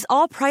 And is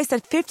all priced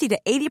at 50 to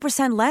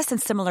 80% less than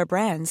similar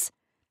brands.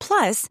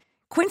 Plus,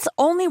 Quince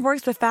only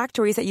works with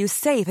factories that use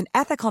safe and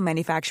ethical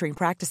manufacturing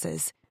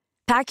practices.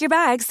 Pack your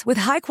bags with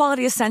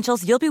high-quality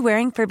essentials you'll be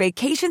wearing for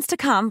vacations to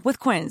come with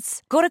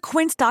Quince. Go to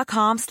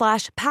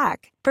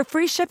quince.com/pack for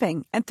free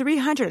shipping and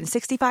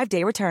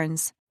 365-day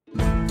returns.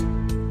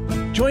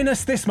 Join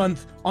us this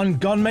month on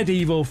Gone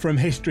Medieval from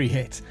History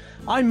Hit.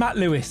 I'm Matt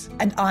Lewis.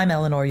 And I'm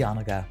Eleanor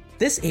Yanaga.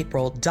 This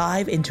April,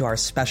 dive into our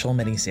special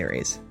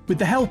mini-series. With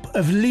the help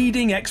of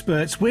leading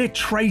experts, we're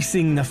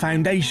tracing the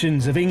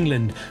foundations of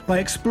England by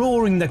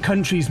exploring the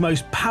country's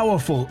most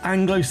powerful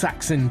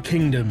Anglo-Saxon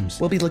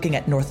kingdoms. We'll be looking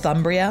at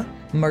Northumbria,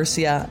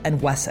 Mercia,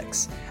 and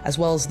Wessex, as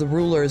well as the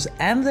rulers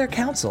and their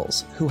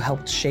councils who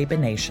helped shape a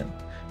nation.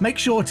 Make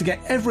sure to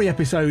get every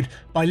episode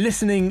by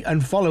listening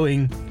and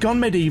following Gone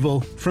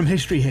Medieval from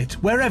History Hit,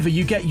 wherever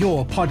you get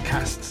your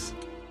podcasts.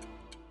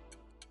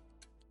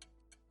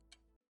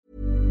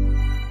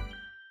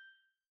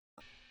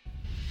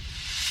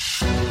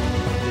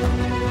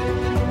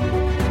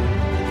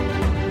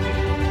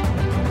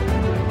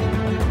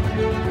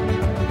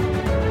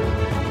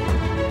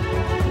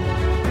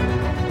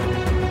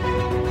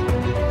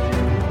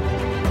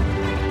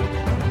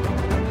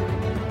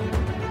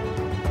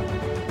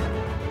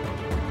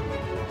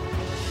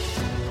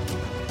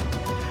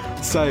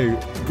 So,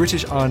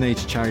 British Iron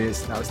Age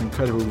chariots, that was an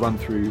incredible run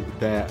through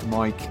there,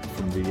 Mike,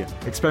 from the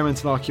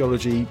experimental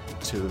archaeology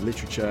to the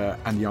literature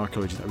and the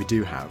archaeology that we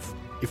do have.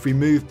 If we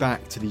move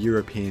back to the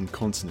European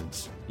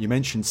continent, you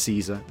mentioned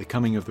Caesar, the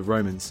coming of the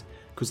Romans,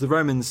 because the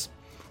Romans,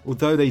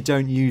 although they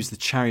don't use the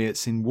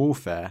chariots in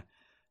warfare,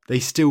 they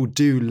still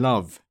do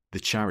love the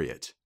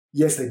chariot.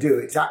 Yes, they do.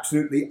 It's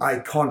absolutely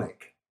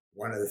iconic.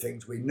 One of the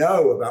things we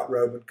know about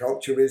Roman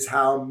culture is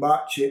how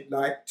much it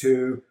liked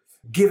to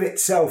give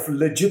itself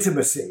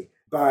legitimacy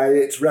by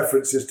its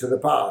references to the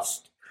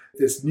past.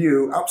 This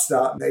new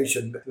upstart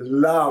nation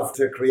loved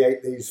to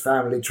create these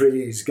family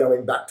trees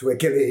going back to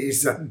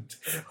Achilles and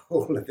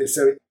all of this.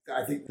 So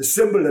I think the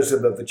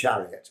symbolism of the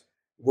chariot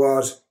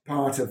was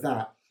part of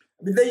that.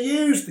 I mean, they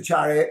used the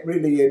chariot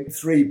really in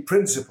three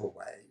principal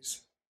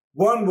ways.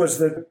 One was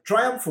the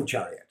triumphal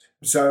chariot.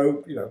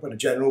 So, when a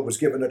general was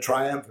given a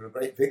triumph or a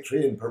great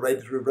victory and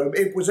paraded through Rome,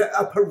 it was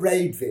a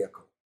parade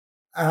vehicle.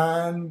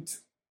 And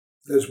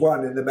there's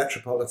one in the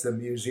Metropolitan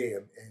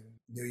Museum in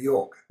New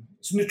York.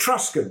 It's an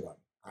Etruscan one,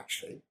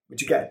 actually,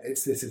 which again,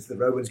 this is the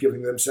Romans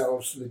giving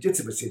themselves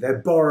legitimacy. They're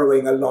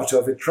borrowing a lot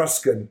of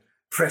Etruscan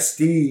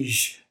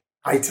prestige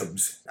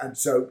items. And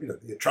so,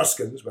 the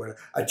Etruscans were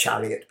a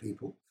chariot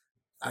people,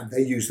 and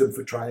they used them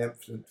for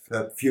triumphs and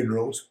for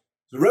funerals.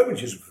 The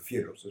Romans used them for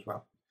funerals as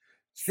well.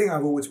 The thing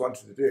I've always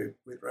wanted to do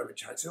with Roman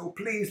chariots,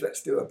 please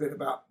let's do a bit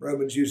about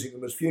Romans using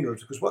them as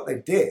funerals, because what they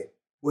did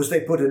was they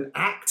put an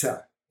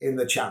actor in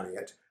the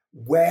chariot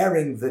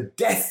wearing the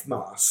death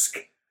mask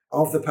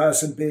of the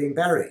person being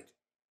buried.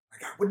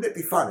 Wouldn't it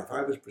be fun if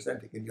I was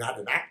presenting and you had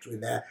an actor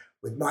in there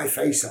with my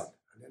face on?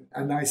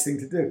 A nice thing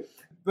to do.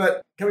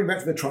 But coming back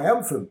to the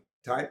triumphant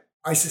type,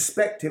 I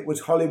suspect it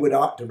was Hollywood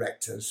art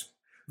directors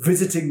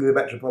visiting the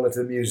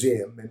Metropolitan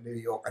Museum in New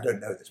York, I don't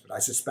know this, but I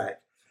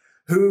suspect,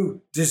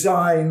 who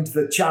designed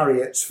the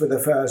chariots for the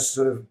first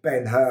sort of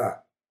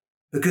Ben-Hur.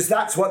 Because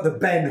that's what the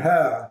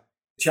Ben-Hur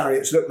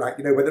chariots look like,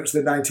 whether it's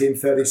the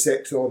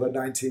 1936 or the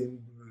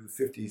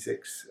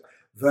 1956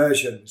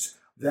 versions.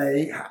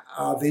 They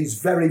are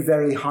these very,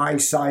 very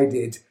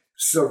high-sided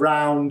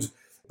surround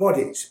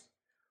bodies,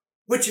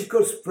 which, of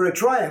course, for a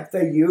triumph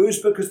they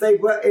used because they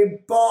were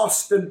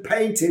embossed and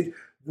painted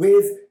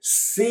with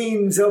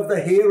scenes of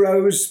the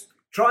heroes'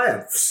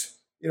 triumphs.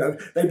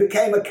 They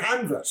became a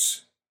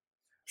canvas.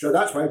 So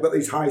that's why I've got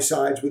these high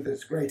sides with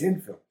this great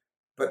infill.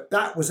 But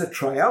that was a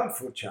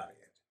triumphal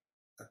chariot,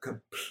 a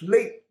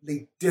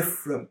completely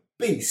different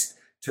beast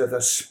to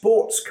the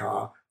sports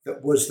car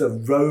that was the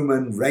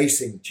Roman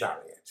racing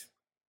chariot,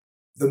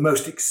 the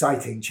most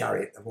exciting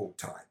chariot of all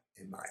time,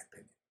 in my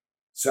opinion.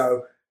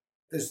 So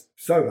there's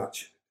so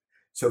much.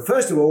 So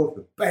first of all,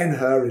 the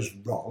Ben-Hur is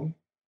wrong.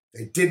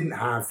 They didn't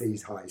have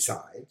these high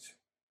sides.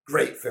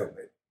 Great film,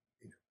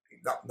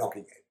 not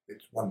knocking it.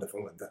 It's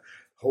wonderful, and the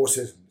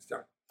horses and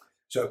stuff.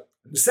 So,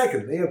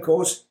 secondly, of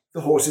course,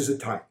 the horses are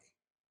tiny.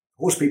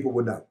 Horse people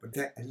will know, but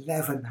they're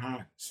 11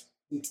 hands.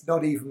 It's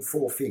not even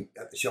 4 feet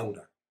at the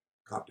shoulder.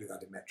 Can't do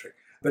that in metric.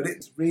 But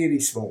it's really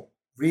small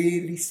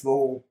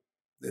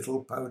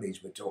little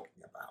ponies we're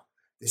talking about.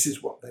 This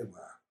is what they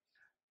were.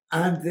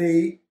 And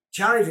the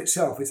chariot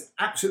itself is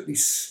absolutely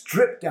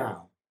stripped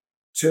down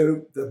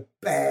to the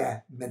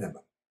bare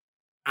minimum.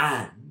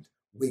 And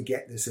we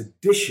get this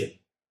addition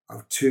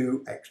of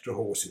 2 extra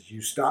horses.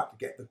 You start to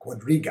get the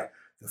quadriga,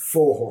 the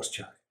 4-horse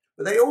chariot.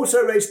 But they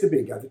also raised the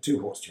bigger, the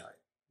 2-horse chariot.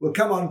 We'll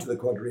come on to the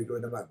quadriga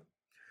in a moment.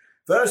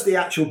 First, the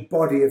actual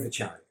body of the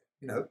chariot.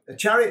 A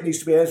chariot needs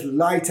to be as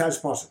light as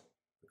possible,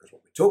 because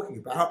what we're talking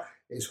about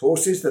is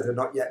horses that are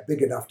not yet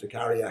big enough to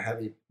carry a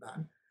heavy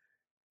man.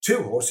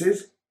 2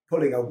 horses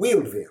pulling a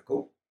wheeled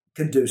vehicle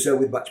can do so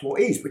with much more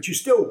ease, but you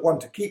still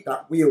want to keep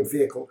that wheeled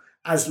vehicle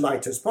as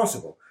light as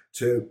possible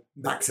to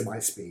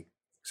maximize speed,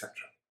 etc.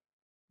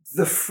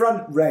 The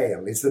front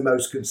rail is the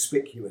most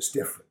conspicuous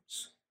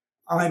difference.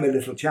 I'm a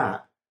little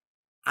chap,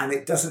 and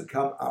it doesn't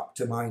come up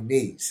to my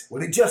knees.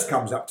 Well, it just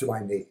comes up to my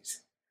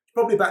knees. It's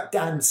probably about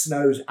Dan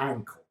Snow's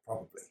ankle,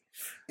 probably.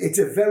 It's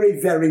a very,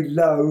 very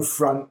low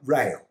front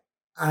rail.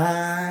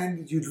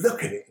 And you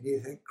look at it and you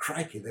think,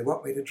 crikey, they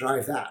want me to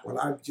drive that. Well,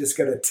 I'm just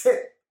going to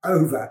tip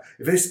over.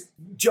 If this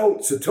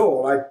jolts at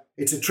all,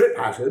 it's a trip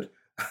hazard.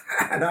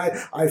 And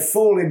I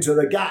fall into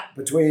the gap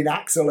between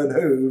axle and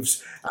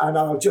hooves, and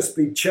I'll just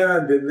be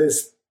churned in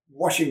this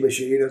washing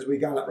machine as we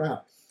gallop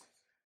round.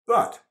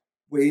 But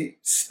we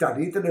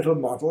studied the little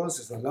models.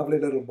 There's a lovely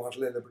little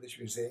model in the British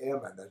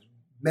Museum, and there's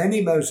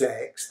many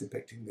mosaics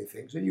depicting the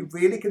things, and you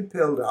really can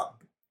build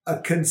up a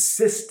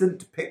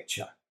consistent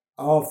picture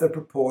of the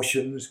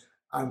proportions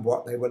and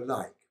what they were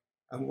like.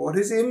 And what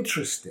is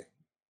interesting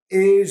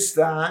is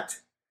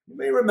that, you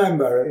may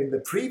remember in the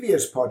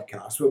previous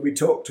podcast when we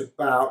talked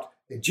about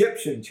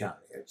Egyptian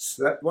chariots,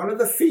 that one of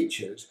the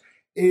features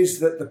is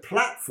that the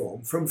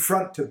platform from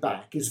front to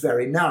back is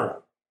very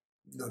narrow,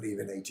 not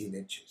even 18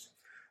 inches.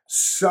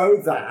 So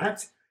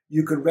that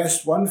you could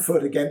rest one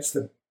foot against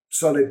the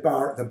solid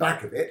bar at the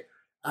back of it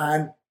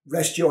and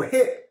rest your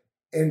hip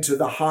into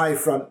the high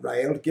front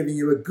rail, giving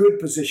you a good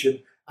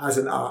position as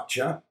an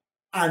archer,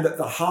 and at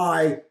the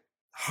high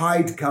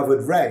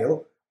hide-covered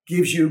rail,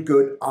 gives you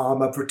good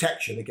armour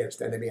protection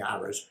against enemy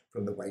arrows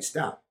from the waist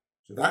down.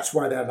 So that's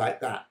why they're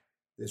like that.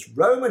 This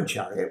Roman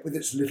chariot, with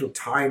its little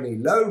tiny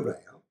low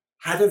rail,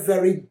 had a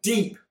very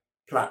deep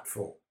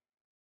platform.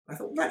 I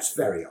thought, well, that's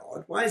very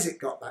odd. Why has it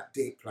got that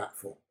deep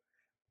platform?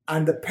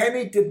 And the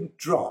penny didn't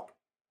drop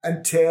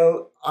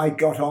until I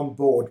got on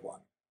board one.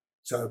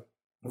 So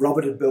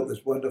Robert had built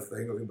this wonderful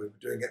thing. We were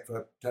doing it for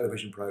a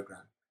television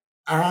programme.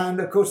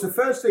 And, of course, the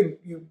first thing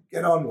you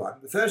get on one,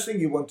 the first thing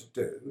you want to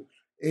do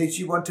is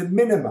you want to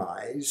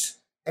minimise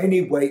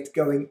any weight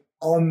going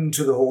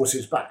onto the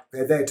horse's back.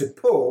 They're there to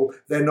pull.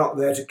 They're not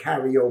there to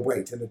carry your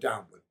weight in a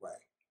downward way.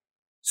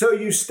 So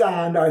you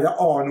stand either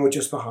on or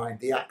just behind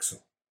the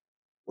axle.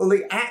 Well,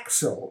 the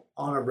axle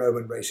on a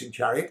Roman racing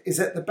chariot is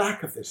at the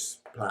back of this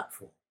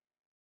platform.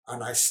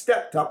 And I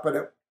stepped up,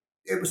 and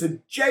it was a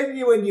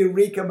genuine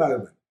eureka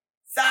moment.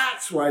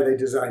 That's why they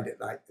designed it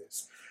like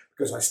this.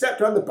 Because I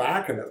stepped on the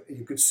back, and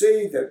you could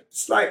see the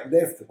slight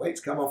lift, the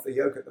weights come off the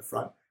yoke at the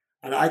front,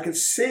 and I could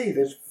see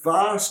this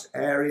vast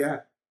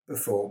area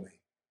before me.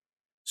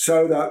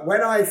 So that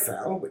when I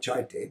fell, which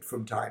I did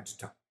from time to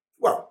time,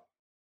 well,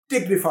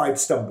 dignified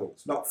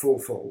stumbles, not full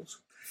falls,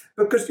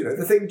 because,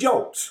 the thing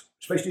jolts,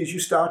 especially as you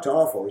start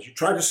off or as you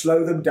try to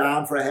slow them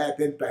down for a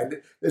hairpin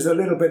bend. There's a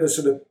little bit of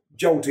sort of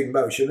jolting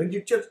motion, and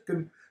you just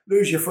can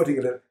lose your footing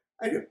a little.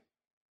 And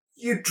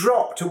you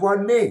drop to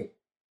one knee.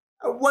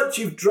 And once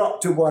you've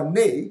dropped to one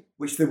knee,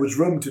 which there was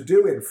room to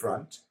do in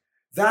front,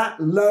 that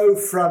low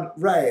front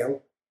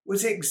rail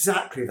was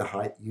exactly the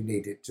height you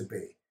needed to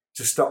be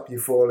to stop you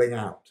falling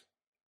out.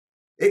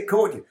 It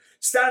caught you.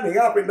 Standing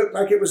up, it looked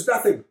like it was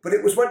nothing, but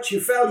it was once you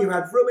fell, you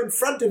had room in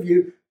front of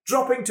you,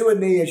 dropping to a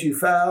knee as you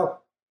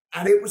fell,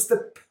 and it was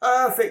the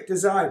perfect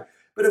design.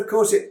 But of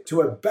course,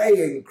 to a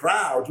baying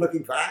crowd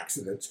looking for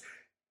accidents,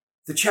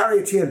 the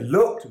charioteer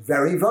looked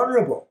very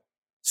vulnerable,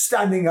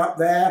 standing up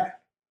there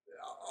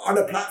on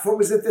a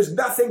platform as if there's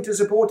nothing to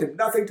support him,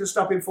 nothing to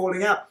stop him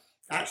falling out.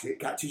 Actually, it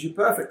catches you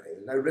perfectly,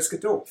 no risk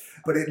at all.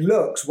 But it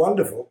looks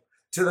wonderful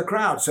to the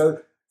crowd.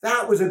 So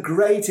that was a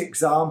great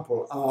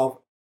example of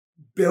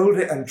build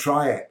it and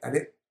try it,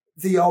 and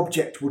the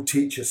object will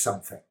teach us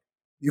something.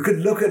 You could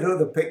look at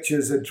other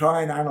pictures and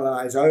try and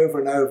analyse over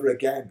and over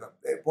again, but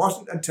it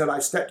wasn't until I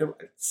stepped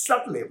up,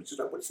 suddenly it was just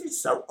like, well, this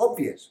is so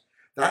obvious.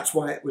 That's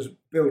why it was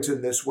built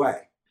in this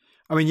way.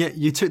 I mean, yeah,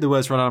 you took the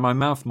words right out of my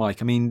mouth,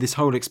 Mike. I mean, this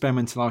whole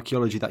experimental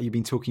archaeology that you've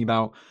been talking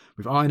about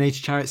with Iron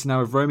Age chariots and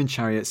now with Roman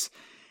chariots,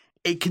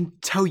 it can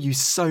tell you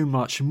so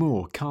much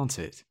more, can't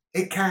it?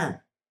 It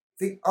can.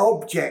 The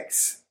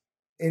objects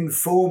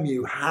inform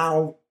you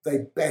how they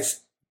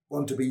best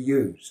want to be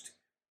used.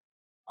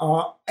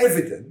 Our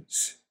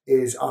evidence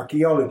is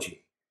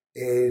archaeology,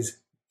 is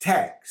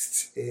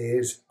texts,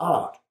 is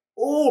art,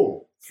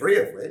 all three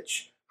of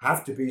which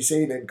have to be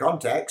seen in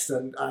context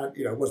and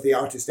was the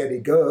artist any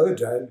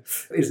good, and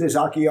is this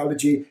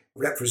archaeology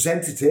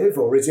representative,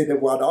 or is it a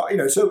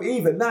one-off? So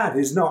even that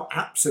is not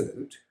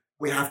absolute.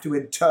 We have to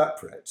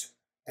interpret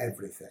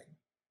everything.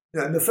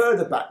 And the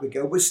further back we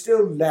go, we're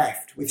still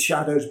left with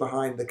shadows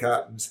behind the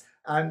curtains.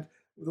 And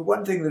the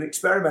one thing that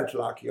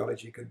experimental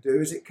archaeology can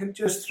do is it can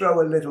just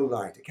throw a little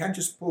light. It can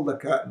just pull the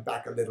curtain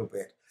back a little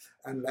bit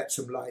and let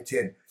some light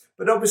in.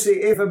 But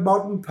obviously, if a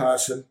modern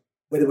person,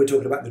 whether we're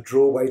talking about the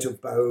draw weight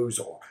of bows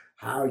or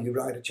how you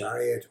ride a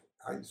chariot,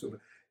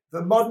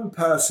 the modern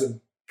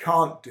person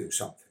can't do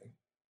something,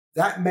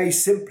 that may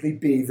simply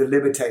be the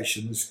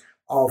limitations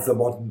of the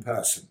modern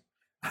person,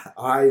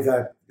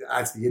 either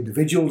as the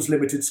individual's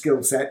limited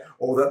skill set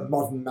or that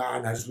modern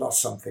man has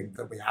lost something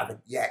that we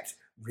haven't yet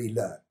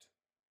relearned.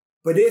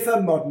 But if a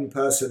modern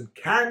person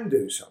can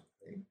do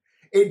something,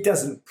 it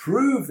doesn't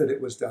prove that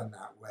it was done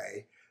that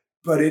way,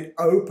 but it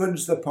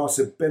opens the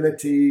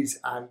possibilities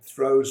and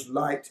throws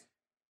light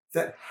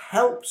that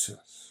helps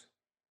us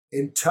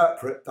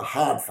interpret the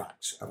hard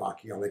facts of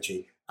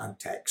archaeology and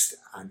text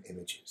and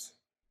images.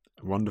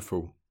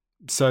 Wonderful.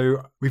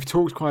 So we've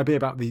talked quite a bit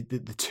about the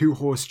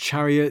two-horse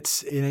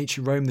chariots in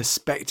ancient Rome, the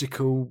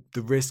spectacle,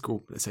 the risk,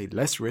 or let's say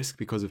less risk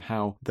because of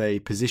how they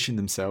position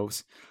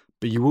themselves.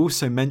 But you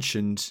also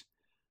mentioned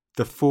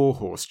the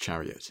four-horse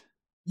chariot.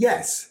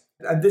 Yes,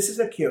 and this is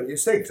a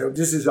curious thing. So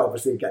this is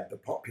obviously, again, the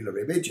popular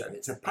image, and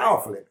it's a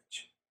powerful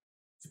image.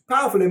 It's a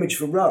powerful image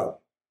for Rome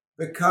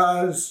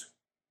because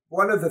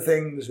one of the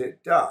things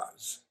it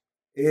does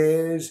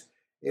is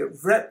it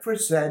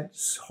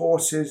represents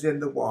horses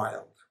in the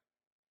wild.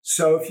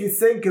 So if you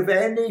think of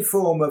any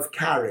form of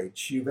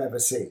carriage you've ever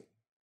seen,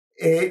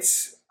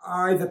 it's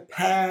either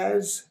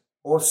pairs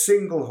or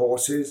single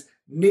horses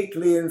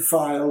neatly in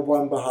file,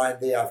 one behind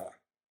the other.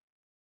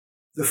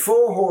 The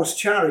four-horse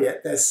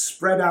chariot, they're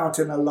spread out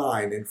in a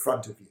line in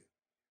front of you,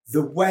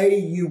 the way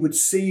you would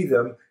see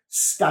them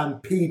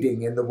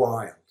stampeding in the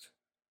wild.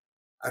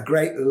 A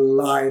great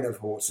line of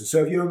horses.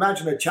 So if you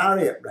imagine a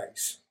chariot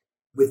race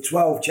with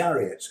 12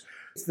 chariots,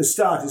 the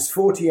start is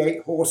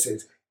 48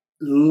 horses,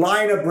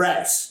 line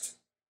abreast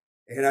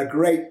in a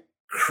great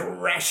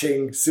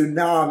crashing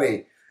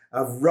tsunami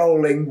of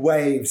rolling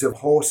waves of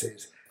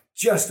horses,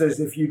 just as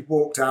if you'd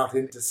walked out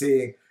into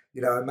seeing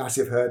a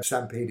massive herd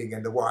stampeding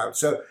in the wild.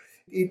 So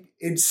it,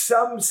 in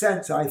some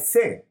sense, I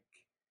think,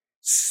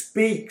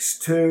 speaks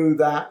to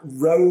that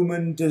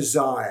Roman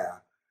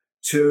desire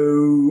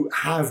to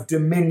have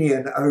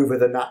dominion over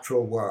the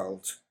natural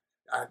world,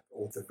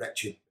 or the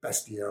wretched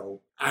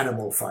bestial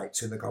animal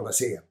fights in the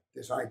Colosseum.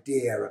 This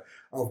idea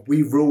of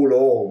we rule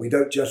all. We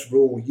don't just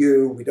rule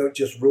you. We don't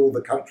just rule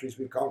the countries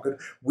we've conquered.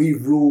 We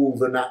rule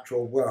the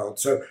natural world.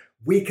 So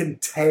we can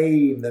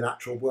tame the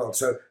natural world.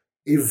 So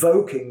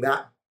evoking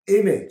that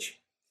image,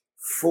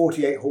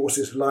 48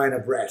 horses line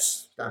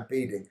abreast,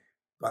 stampeding,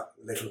 but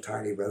little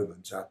tiny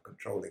Romans are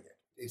controlling it,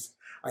 is,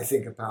 I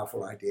think, a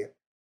powerful idea.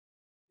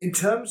 In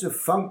terms of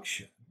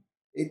function,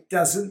 it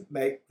doesn't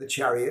make the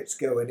chariots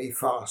go any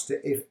faster.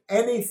 If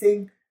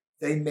anything,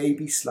 they may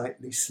be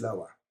slightly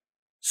slower.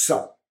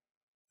 So,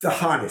 the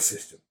harness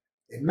system.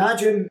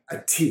 Imagine a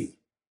T.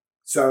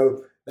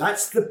 So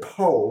that's the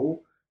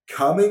pole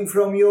coming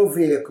from your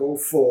vehicle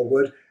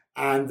forward,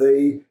 and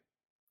the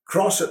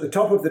cross at the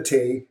top of the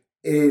T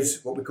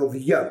is what we call the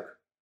yoke.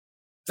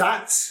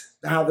 That's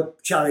how the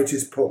chariot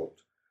is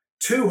pulled.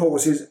 2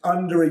 horses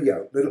under a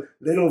yoke,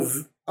 little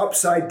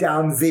upside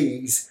down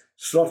V's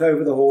slot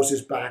over the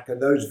horse's back,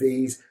 and those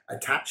V's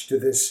attached to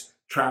this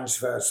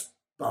transverse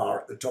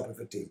bar at the top of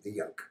the T, the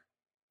yoke.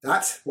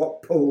 That's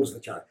what pulls the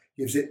chariot,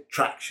 gives it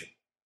traction.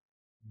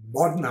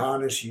 Modern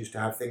harness used to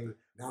have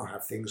now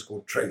have things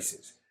called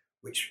traces,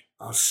 which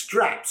are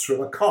straps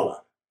from a collar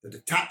that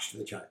attach to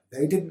the chariot.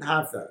 They didn't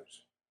have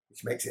those,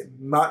 which makes it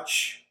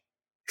much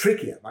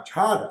trickier, much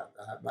harder,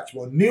 much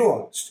more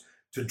nuanced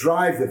to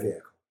drive the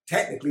vehicle.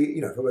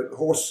 Technically, from a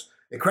horse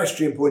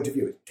equestrian point of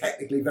view, it's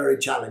technically very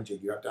challenging.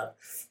 You have to have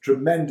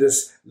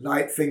tremendous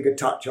light finger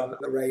touch on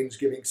the reins,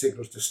 giving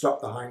signals to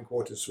stop the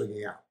hindquarters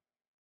swinging out.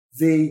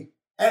 The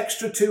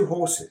extra 2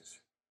 horses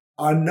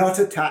are not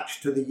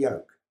attached to the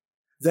yoke.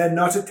 They're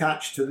not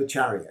attached to the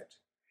chariot.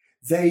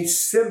 They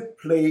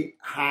simply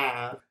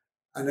have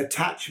an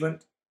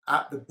attachment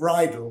at the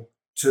bridle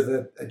to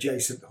the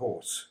adjacent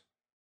horse.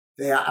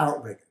 They are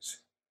outriggers.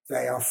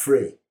 They are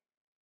free.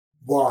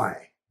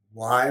 Why?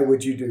 Why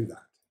would you do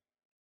that?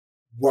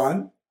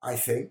 1, I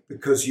think,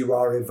 because you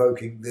are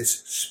evoking this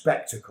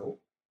spectacle.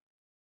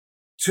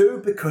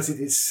 2, because it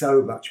is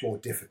so much more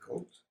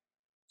difficult.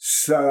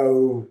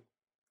 So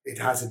it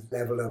has a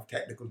level of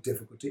technical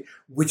difficulty,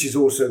 which is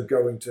also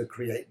going to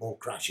create more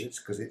crashes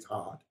because it's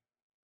hard.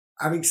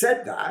 Having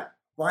said that,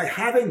 by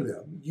having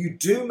them, you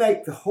do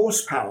make the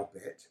horsepower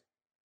bit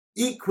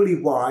equally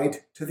wide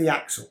to the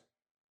axle.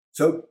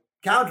 So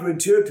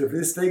counterintuitive,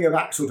 this thing of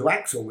axle to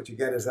axle, which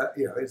again is a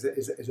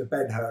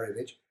Ben-Hur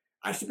image,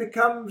 actually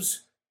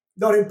becomes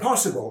not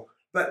impossible,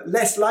 but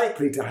less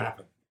likely to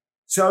happen.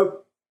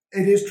 So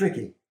it is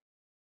tricky.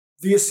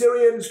 The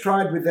Assyrians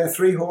tried with their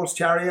 3-horse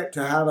chariot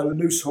to have a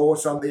loose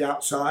horse on the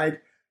outside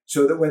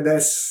so that when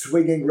they're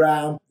swinging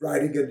round,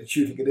 riding and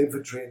shooting at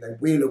infantry and they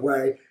wheel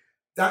away,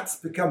 that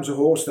becomes a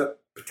horse that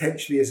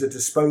potentially is a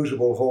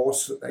disposable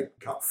horse that they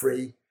cut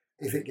free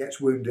if it gets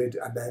wounded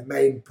and their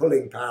main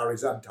pulling power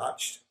is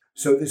untouched.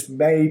 So this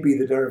may be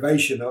the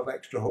derivation of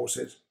extra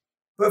horses.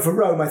 But for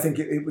Rome, I think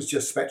it was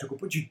just spectacle.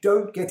 But you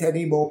don't get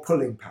any more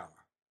pulling power.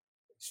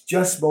 It's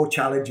just more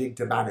challenging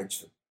to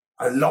manage them.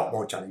 A lot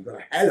more challenging. You've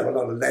got a hell of a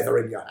lot of leather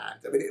in your hand.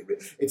 I mean,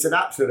 it's an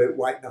absolute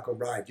white-knuckle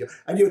ride.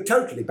 You're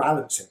totally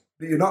balancing.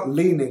 You're not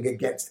leaning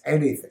against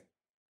anything.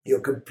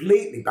 You're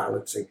completely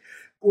balancing.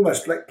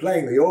 Almost like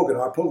playing the organ.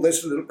 I pull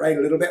this rein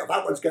a little bit.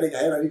 That one's getting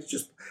ahead. I need to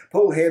just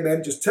pull him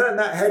in. Just turn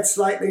that head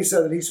slightly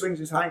so that he swings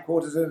his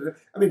hindquarters.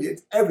 I mean,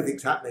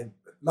 everything's happening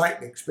at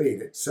lightning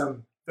speed. It's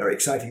very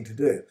exciting to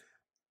do.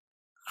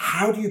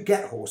 How do you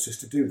get horses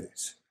to do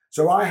this?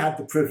 So I had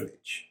the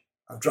privilege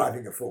of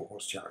driving a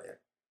 4-horse chariot,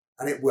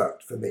 and it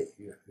worked for me.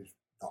 It was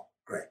not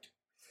great.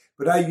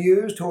 But I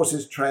used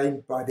horses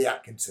trained by the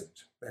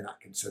Atkinsons. Ben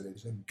Atkinson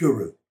is a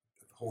guru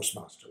of horse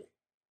mastery.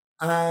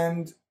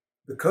 And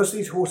because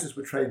these horses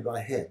were trained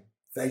by him,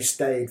 they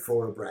stayed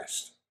 4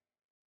 abreast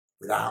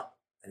without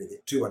anything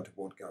too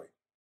untoward going.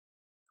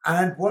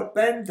 And what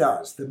Ben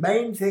does, the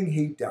main thing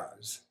he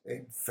does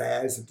in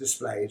fairs and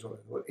displays,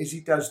 is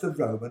he does the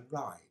Roman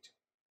ride.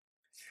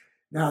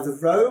 Now, the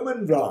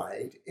Roman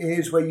ride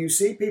is where you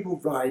see people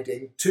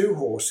riding 2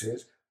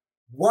 horses,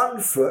 1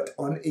 foot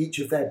on each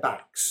of their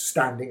backs,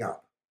 standing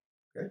up.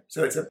 Okay?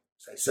 So it's a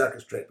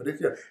circus trick, but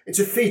it's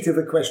a feat of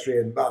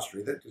equestrian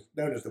mastery that is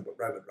known as the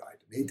Roman ride.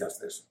 And he does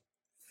this,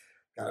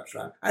 gallops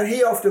around. And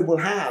he often will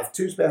have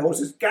 2 spare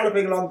horses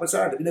galloping along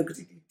beside him,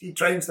 because he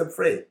trains them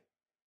free.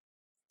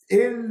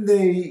 In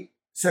the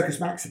Circus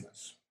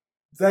Maximus,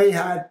 they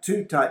had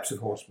 2 types of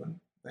horsemen.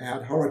 They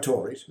had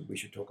horatores, who we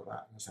should talk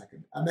about in a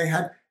second, and they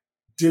had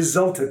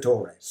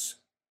desultatores.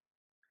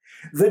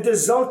 The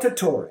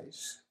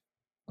desultatores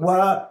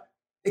were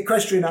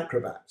equestrian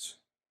acrobats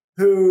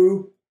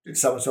who did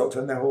somersaults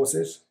on their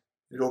horses,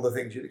 did all the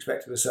things you'd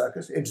expect at a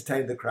circus,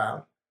 entertained the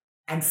crowd,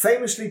 and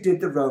famously did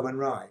the Roman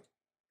ride.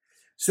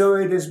 So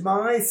it is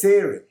my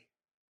theory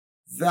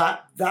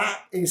that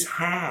is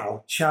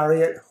how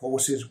chariot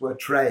horses were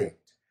trained.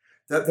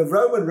 That the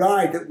Roman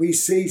ride that we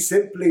see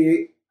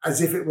simply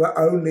as if it were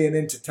only an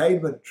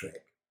entertainment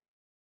trick.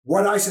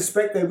 What I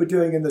suspect they were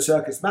doing in the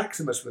Circus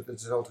Maximus with the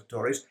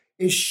saltatories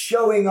is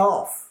showing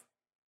off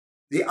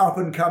the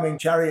up-and-coming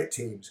chariot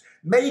teams,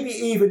 maybe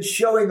even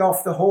showing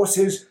off the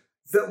horses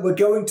that were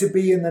going to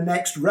be in the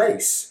next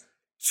race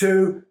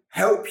to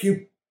help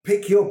you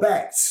pick your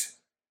bets.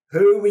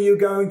 Who are you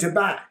going to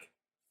back?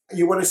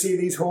 You want to see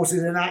these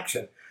horses in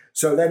action.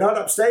 So they're not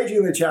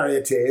upstaging the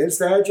charioteers,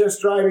 they're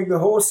just driving the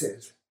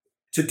horses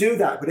to do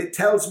that. But it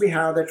tells me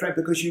how they're trained,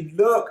 because you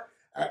look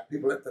at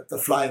people like the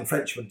Flying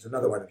Frenchman's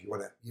another one, if you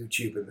want to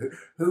YouTube him,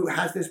 who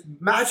has this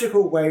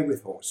magical way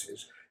with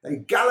horses. They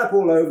gallop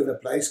all over the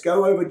place,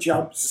 go over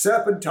jumps,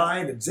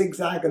 serpentine and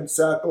zigzag and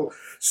circle,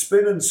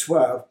 spin and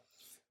swerve,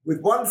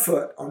 with one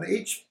foot on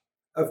each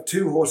of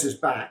two horses'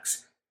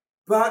 backs,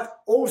 but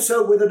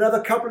also with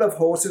another couple of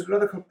horses,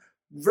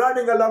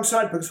 running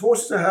alongside, because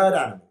horses are herd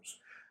animals.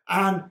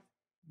 And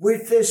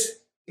with this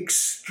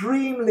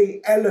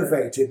extremely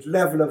elevated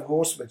level of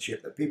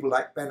horsemanship that people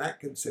like Ben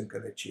Atkinson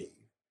can achieve,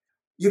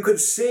 you could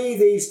see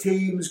these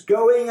teams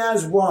going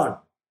as one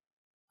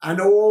and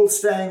all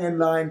staying in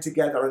line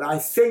together. And I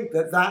think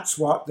that that's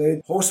what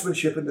the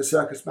horsemanship in the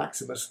Circus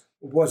Maximus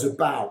was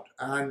about.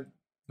 And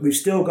we've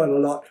still got a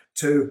lot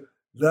to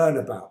learn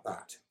about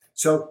that.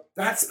 So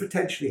that's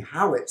potentially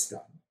how it's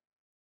done.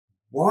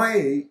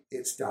 Why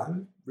it's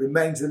done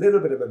remains a little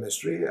bit of a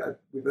mystery.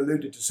 We've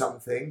alluded to some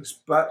things,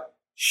 but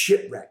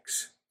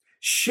shipwrecks.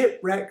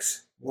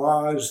 Shipwrecks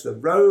was the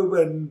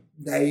Roman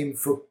name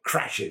for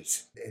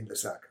crashes in the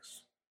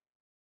circus.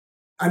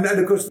 And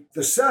of course,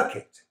 the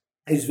circuit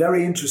is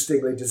very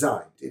interestingly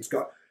designed. It's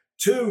got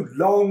two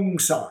long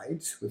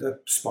sides with a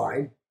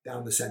spine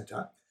down the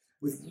centre,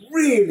 with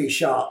really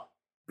sharp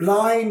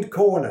blind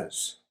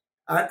corners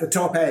at the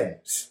top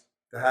ends,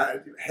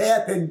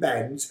 hairpin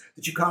bends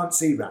that you can't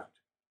see round.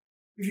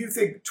 If you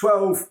think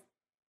 12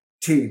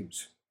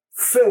 teams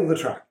fill the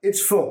track,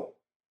 it's full.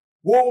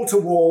 Wall to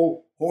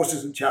wall,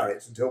 horses and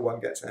chariots until one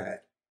gets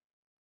ahead.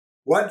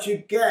 Once you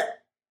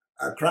get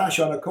a crash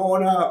on a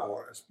corner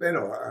or a spin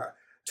or a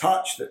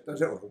touch that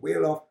does it, or a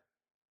wheel off,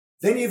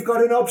 then you've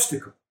got an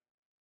obstacle.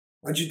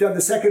 Once you've done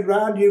the second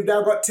round, you've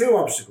now got 2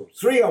 obstacles,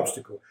 3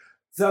 obstacles.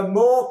 The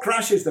more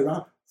crashes there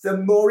are, the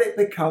more it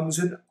becomes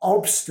an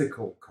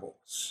obstacle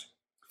course.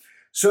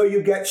 So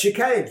you get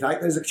chicanes,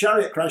 like there's a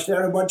chariot crash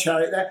there and one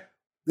chariot there.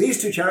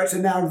 These 2 chariots are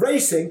now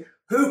racing.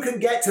 Who can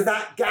get to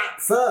that gap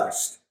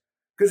first?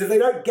 Because if they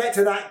don't get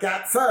to that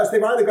gap first,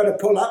 they've either got to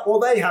pull up or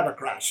they have a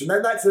crash. And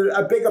then that's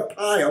a bigger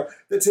pile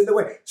that's in the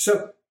way.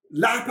 So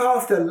lap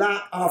after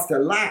lap after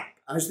lap,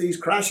 as these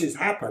crashes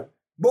happen,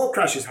 more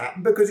crashes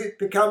happen because it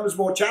becomes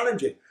more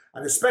challenging.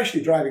 And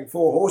especially driving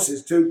 4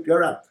 horses to go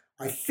around.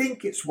 I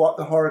think it's what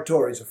the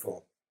horatories are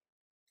for.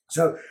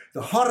 So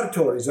the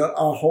horatories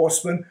are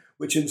horsemen,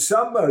 which in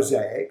some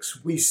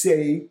mosaics we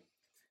see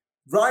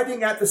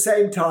riding at the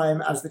same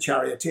time as the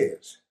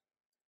charioteers.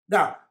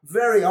 Now,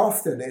 very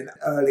often in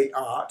early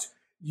art,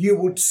 you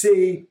would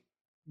see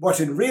what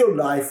in real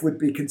life would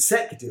be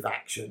consecutive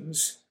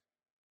actions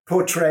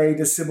portrayed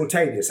as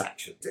simultaneous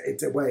actions.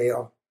 It's a way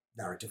of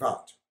narrative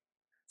art.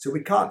 So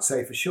we can't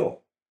say for sure.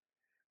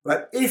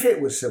 But if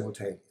it was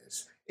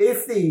simultaneous,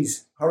 if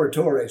these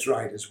horatories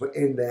riders were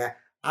in there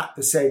at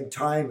the same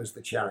time as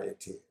the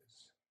charioteers,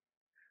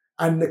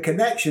 and the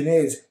connection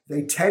is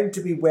they tend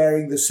to be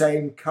wearing the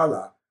same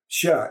colour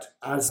shirt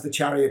as the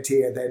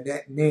charioteer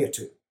they're near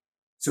to.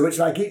 So it's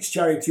like each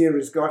charioteer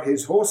has got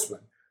his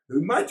horseman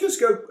who might just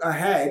go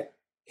ahead.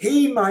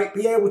 He might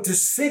be able to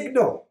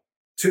signal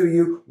to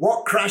you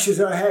what crashes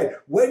are ahead.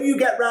 When you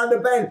get round the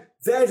bend,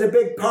 there's a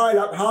big pile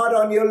up hard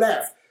on your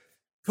left.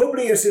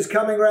 Publius is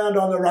coming round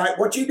on the right.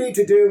 What you need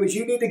to do is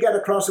you need to get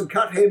across and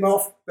cut him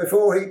off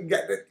before he can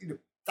get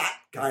that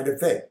kind of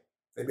thing.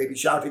 They may be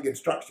shouting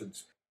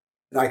instructions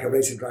like a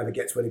racing driver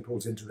gets when he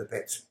pulls into the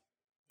pits.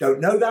 Don't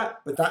know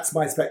that, but that's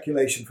my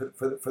speculation for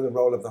the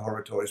role of the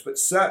horatories. But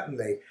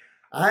certainly,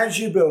 as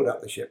you build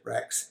up the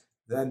shipwrecks,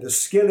 then the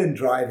skill in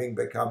driving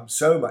becomes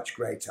so much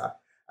greater.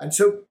 And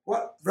so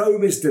what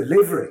Rome is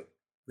delivering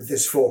with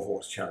this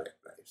 4-horse chariot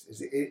race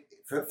is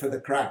for the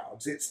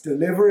crowds, it's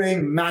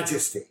delivering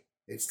majesty.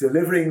 It's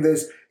delivering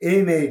this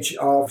image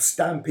of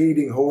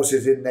stampeding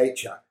horses in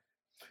nature.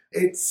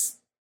 It's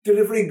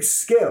delivering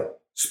skill,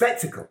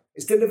 spectacle.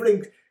 It's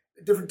delivering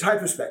a different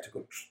type of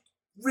spectacle.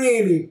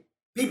 Really,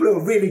 people who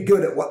are really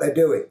good at what they're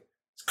doing.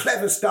 It's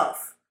clever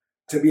stuff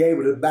to be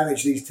able to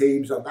manage these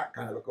teams on that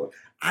kind of a course.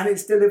 And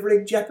it's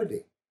delivering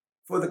jeopardy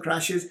for the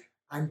crashes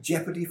and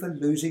jeopardy for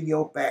losing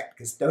your bet.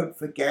 Because don't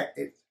forget,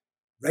 it's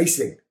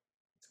racing.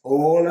 It's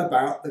all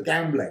about the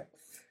gambling.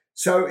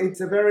 So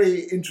it's a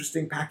very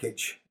interesting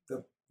package,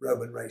 the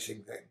Roman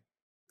racing thing.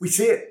 We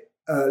see it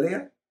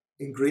earlier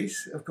in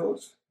Greece, of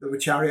course. There were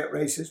chariot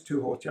races,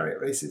 2-horse chariot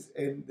races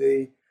in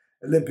the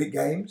Olympic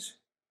Games.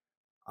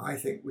 I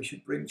think we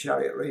should bring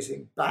chariot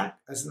racing back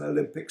as an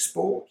Olympic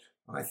sport.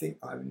 I think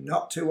I'm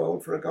not too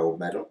old for a gold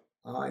medal.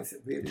 I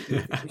really do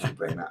think we should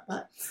bring that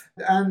back.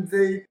 And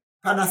the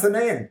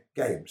Panathinaean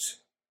Games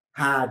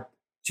had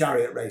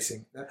chariot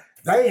racing.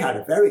 They had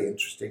a very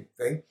interesting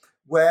thing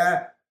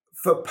where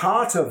for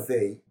part of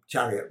the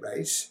chariot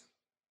race,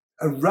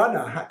 a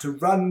runner had to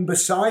run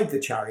beside the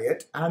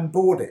chariot and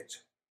board it.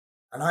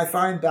 And I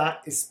find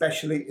that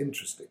especially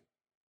interesting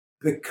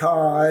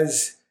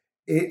because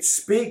it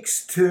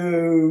speaks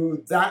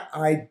to that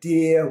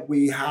idea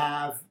we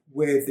have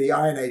with the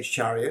Iron Age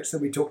chariots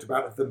that we talked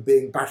about, of them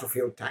being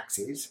battlefield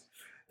taxis,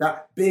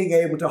 that being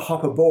able to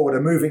hop aboard a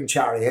moving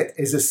chariot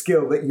is a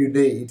skill that you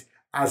need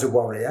as a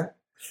warrior.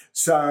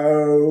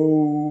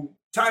 So,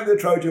 time of the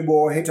Trojan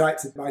War,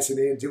 Hittites and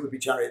Mycenaeans, it would be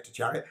chariot to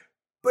chariot.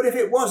 But if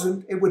it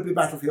wasn't, it would be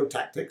battlefield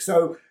tactics.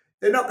 So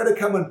they're not going to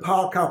come and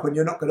park up and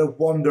you're not going to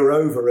wander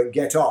over and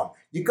get on.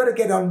 You've got to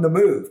get on the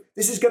move.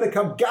 This is going to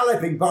come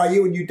galloping by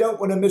you and you don't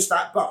want to miss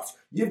that bus.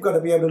 You've got to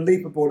be able to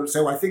leap aboard. And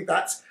so I think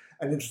that's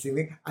an interesting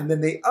thing. And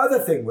then the other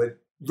thing with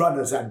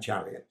runners and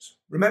chariots,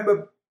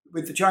 remember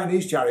with the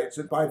Chinese chariots,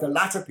 that by the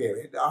latter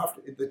period,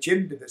 after the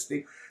Qin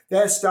dynasty,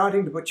 they're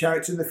starting to put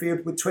chariots in the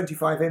field with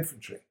 25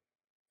 infantry.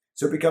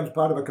 So it becomes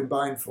part of a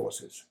combined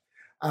forces.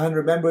 And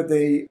remember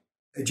the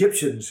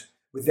Egyptians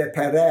with their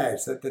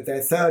peres, that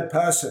their third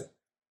person,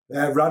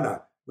 their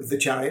runner with the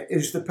chariot,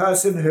 is the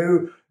person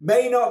who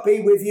may not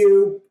be with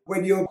you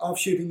when you're off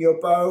shooting your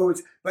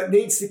bows, but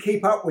needs to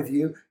keep up with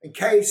you in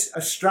case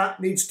a strap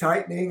needs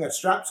tightening, a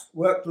strap's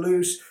worked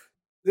loose,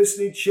 this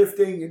needs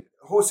shifting,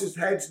 horses'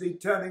 heads need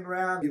turning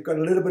around, you've got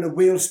a little bit of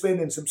wheel spin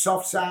and some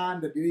soft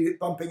sand and you need it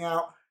bumping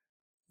out.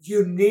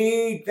 You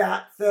need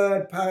that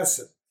third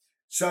person.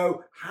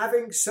 So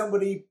having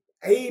somebody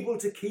able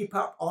to keep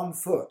up on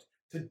foot,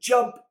 to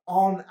jump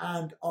on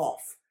and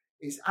off,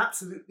 is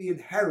absolutely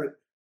inherent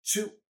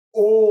to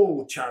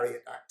all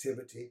chariot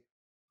activity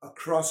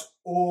across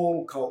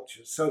all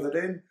cultures. So that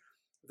in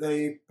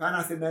the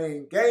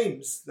Pan-Athenian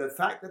Games, the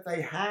fact that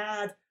they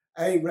had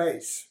a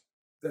race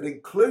that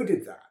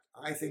included that,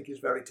 I think is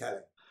very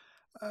telling.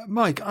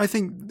 Mike, I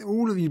think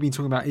all of you've been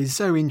talking about is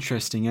so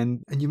interesting.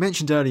 And you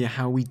mentioned earlier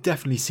how we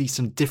definitely see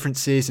some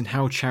differences in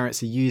how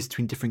chariots are used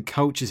between different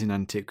cultures in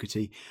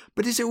antiquity.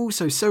 But is it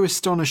also so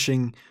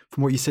astonishing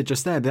from what you said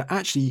just there that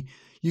actually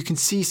you can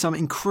see some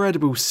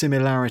incredible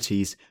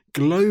similarities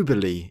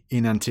globally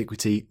in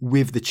antiquity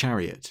with the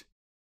chariot?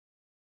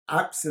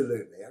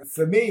 Absolutely. And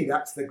for me,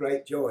 that's the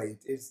great joy,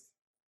 is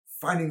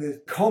finding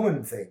the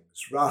common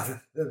things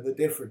rather than the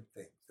different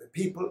things. The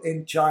people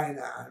in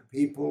China and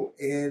people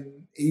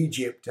in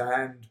Egypt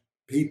and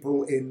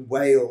people in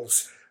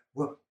Wales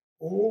were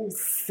all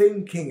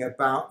thinking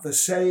about the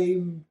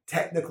same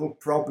technical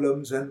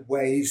problems and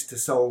ways to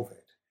solve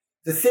it.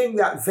 The thing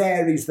that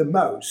varies the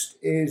most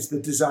is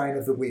the design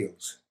of the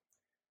wheels,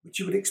 which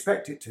you would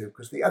expect it to,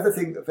 because the other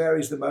thing that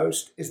varies the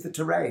most is the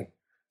terrain.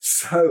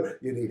 So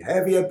you need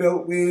heavier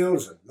built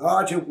wheels and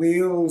larger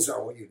wheels,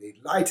 or you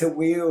need lighter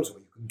wheels, or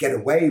you can get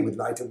away with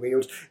lighter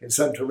wheels in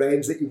some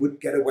terrains that you wouldn't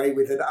get away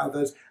with in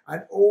others.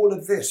 And all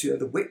of this,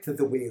 the width of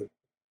the wheel.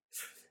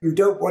 You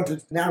don't want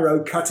a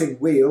narrow cutting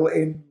wheel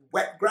in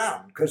wet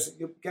ground because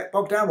you get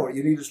bogged down more.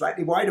 You need a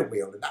slightly wider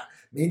wheel, and that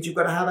means you've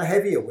got to have a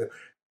heavier wheel.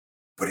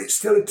 But it's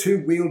still a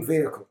two-wheeled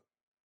vehicle.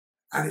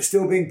 And it's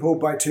still being pulled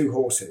by two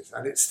horses.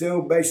 And it's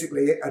still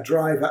basically a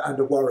driver and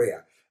a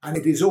warrior. And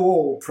it is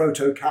all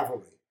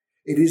proto-cavalry.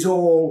 It is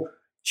all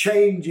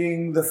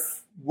changing the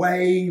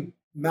way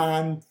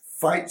man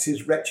fights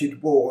his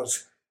wretched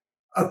wars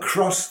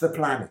across the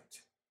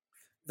planet.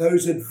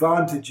 Those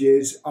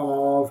advantages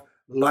of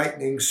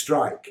lightning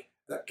strike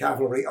that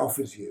cavalry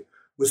offers you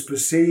was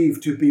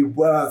perceived to be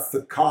worth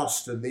the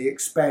cost and the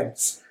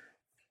expense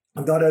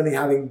of not only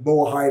having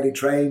more highly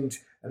trained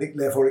and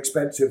therefore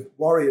expensive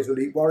warriors,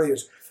 elite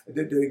warriors,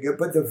 doing it,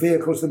 but the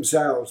vehicles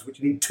themselves,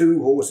 which need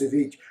two horses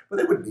each. Well,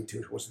 they wouldn't need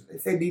two horses.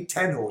 They need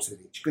 10 horses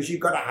each, because you've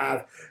got to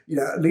have,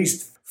 at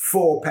least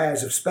 4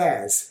 pairs of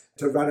spares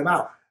to run them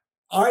out,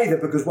 either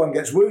because one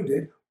gets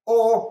wounded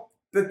or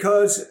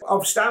because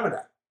of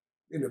stamina.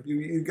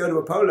 You go to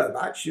a polo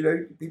match,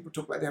 people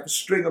talk about they have a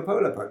string of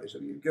polo ponies. So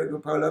you go to a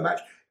polo match,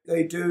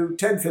 they do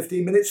 10,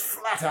 15 minutes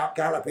flat out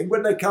galloping.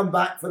 When they come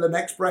back for the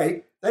next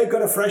break, they've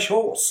got a fresh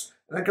horse.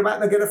 And they come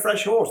out and they get a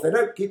fresh horse. They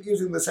don't keep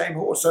using the same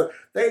horse. So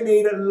they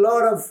need a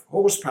lot of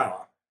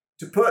horsepower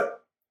to put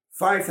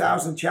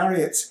 5,000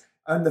 chariots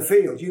on the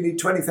field. You need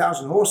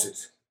 20,000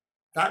 horses.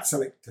 That's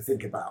something to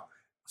think about.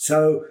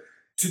 So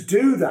to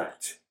do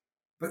that,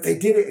 but they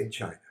did it in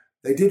China.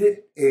 They did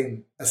it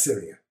in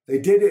Assyria. They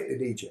did it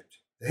in Egypt.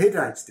 The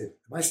Hittites did it.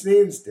 The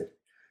Mycenaeans did it.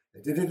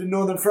 They did it in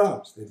northern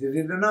France. They did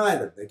it in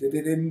Ireland. They did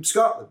it in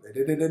Scotland. They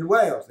did it in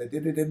Wales. They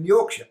did it in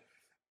Yorkshire.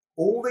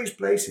 All these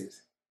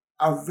places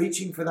are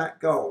reaching for that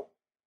goal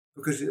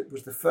because it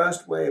was the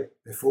first way,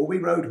 before we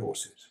rode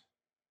horses,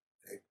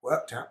 they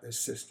worked out this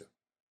system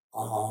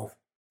of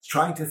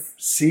trying to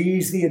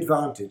seize the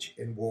advantage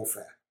in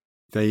warfare.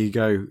 There you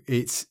go.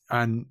 It's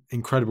an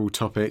incredible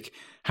topic.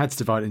 Had to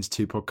divide it into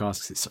 2 podcasts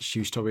because it's such a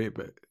huge topic,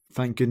 but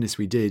thank goodness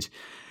we did.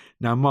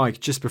 Now,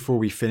 Mike, just before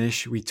we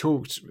finish, we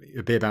talked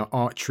a bit about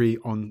archery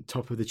on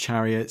top of the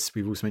chariots.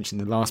 We've also mentioned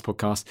in the last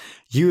podcast,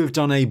 you have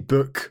done a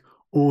book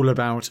all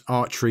about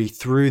archery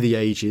through the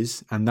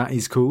ages, and that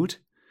is called?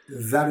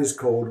 That is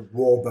called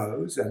War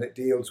Bows, and it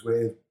deals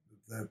with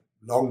the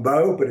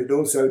longbow, but it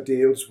also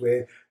deals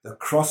with the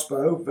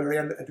crossbow.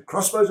 The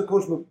crossbows, of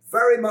course, were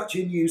very much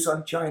in use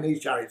on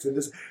Chinese chariots,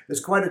 and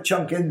there's quite a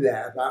chunk in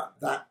there about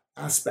that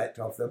aspect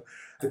of them.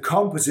 The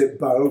composite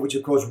bow, which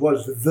of course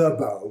was the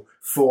bow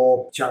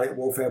for chariot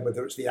warfare,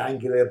 whether it's the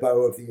angular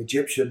bow of the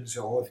Egyptians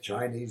or the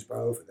Chinese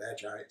bow for their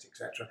chariots,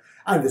 etc.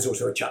 And there's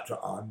also a chapter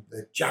on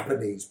the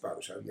Japanese bow.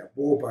 So yeah,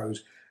 war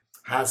bows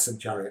has some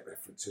chariot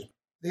references.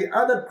 The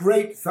other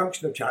great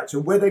function of chariots,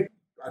 and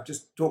I've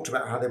just talked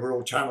about how they were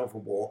all channeled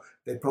for war,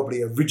 they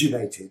probably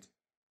originated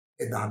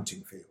in the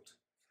hunting field.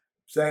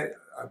 So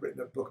I've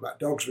written a book about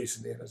dogs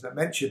recently, and as I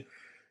mentioned,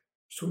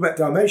 talking about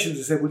Dalmatians,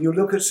 I said, well, you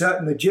look at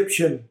certain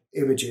Egyptian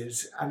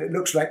images and it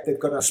looks like they've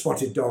got a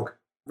spotted dog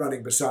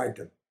running beside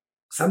them.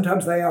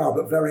 Sometimes they are,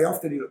 but very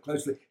often you look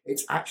closely,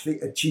 it's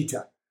actually a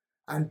cheetah.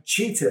 And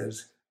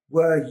cheetahs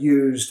were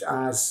used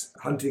as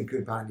hunting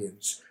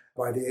companions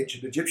by the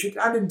ancient Egyptians,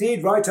 and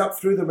indeed right up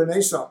through the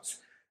Renaissance.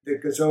 The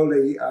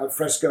Gozzoli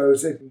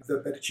frescoes in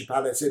the Medici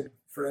Palace in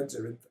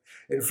Firenze,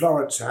 in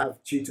Florence,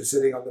 have cheetahs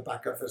sitting on the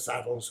back of the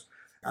saddles.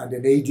 And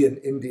in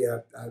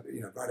India,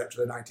 right up to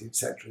the 19th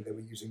century, they were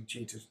using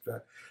cheetahs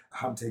for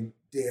hunting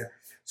deer.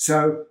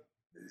 So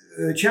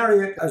the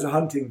chariot as a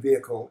hunting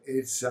vehicle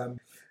is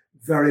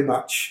very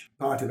much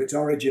part of its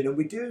origin. And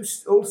we do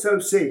also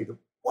see the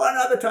one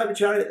other type of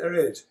chariot there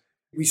is.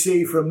 We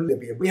see from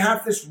Libya. We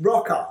have this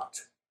rock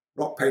art,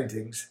 rock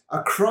paintings,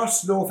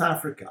 across North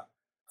Africa,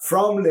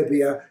 from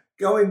Libya,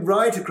 going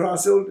right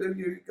across.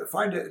 You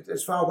find it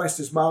as far west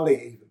as Mali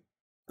even.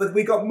 But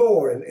we got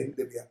more in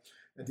Libya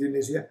and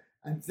Tunisia.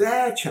 And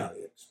their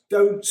chariots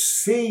don't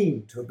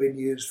seem to have been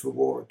used for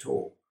war at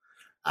all.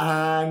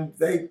 And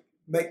they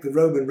make the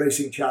Roman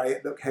racing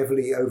chariot look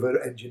heavily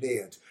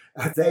over-engineered.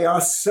 They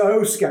are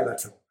so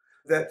skeletal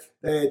that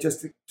they're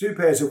just two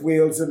pairs of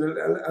wheels and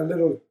a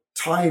little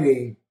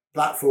tiny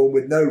platform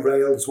with no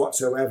rails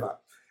whatsoever.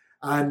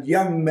 And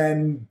young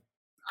men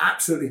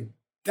absolutely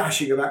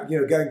dashing about,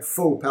 going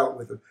full pelt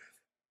with them.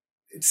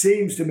 It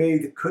seems to me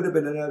that could have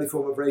been an early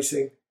form of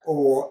racing,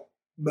 or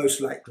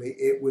most likely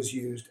it was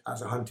used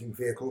as a hunting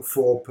vehicle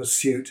for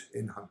pursuit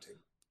in hunting.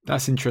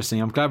 That's interesting.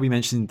 I'm glad we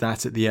mentioned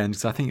that at the end,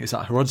 because I think it's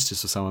like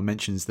Herodotus or someone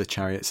mentions the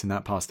chariots in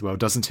that part of the world,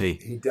 doesn't he?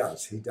 He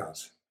does.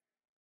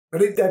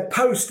 But they're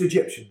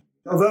post-Egyptian.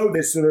 Although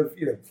this sort of,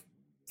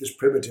 this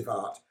primitive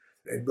art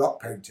in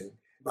rock painting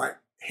might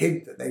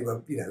hint that they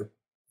were,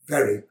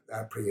 very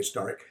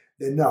prehistoric,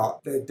 they're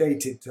not. They're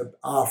dated to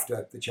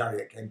after the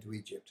chariot came to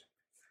Egypt.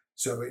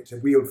 So it's a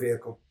wheeled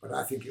vehicle, but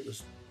I think it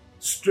was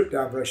stripped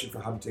down version for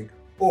hunting,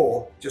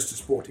 or just a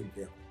sporting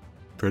vehicle.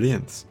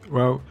 Brilliant.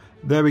 Well,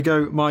 there we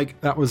go, Mike.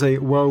 That was a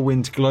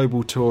whirlwind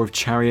global tour of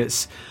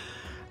chariots.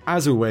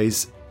 As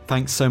always,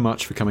 thanks so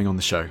much for coming on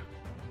the show.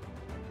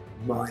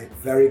 My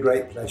very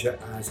great pleasure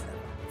as ever.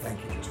 Thank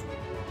you, Justin.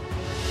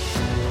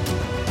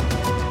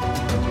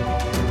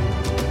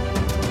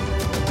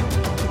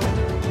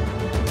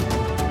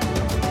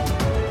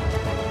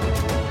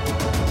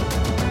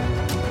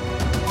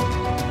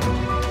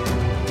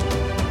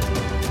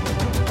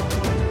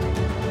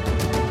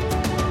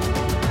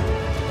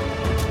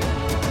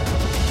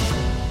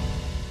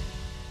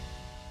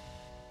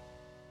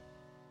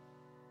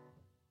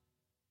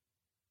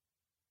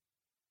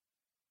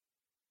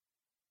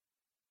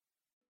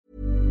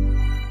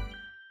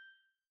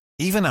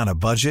 Even on a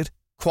budget,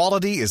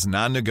 quality is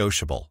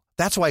non-negotiable.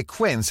 That's why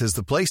Quince is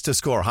the place to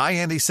score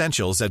high-end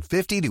essentials at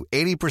 50 to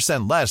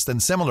 80% less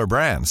than similar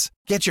brands.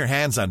 Get your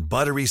hands on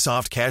buttery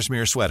soft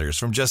cashmere sweaters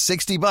from just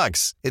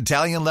 $60,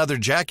 Italian leather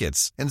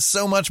jackets, and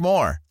so much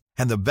more.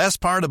 And the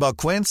best part about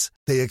Quince,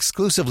 they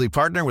exclusively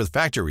partner with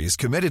factories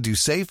committed to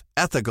safe,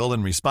 ethical,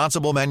 and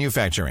responsible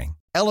manufacturing.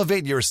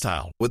 Elevate your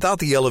style without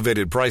the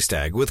elevated price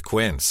tag with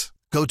Quince.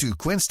 Go to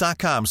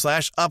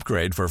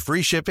quince.com/upgrade for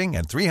free shipping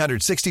and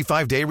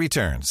 365-day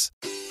returns.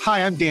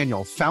 Hi, I'm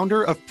Daniel,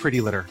 founder of Pretty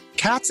Litter.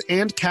 Cats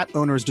and cat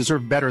owners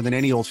deserve better than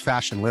any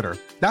old-fashioned litter.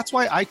 That's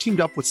why I teamed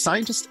up with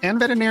scientists and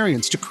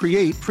veterinarians to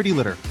create Pretty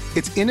Litter.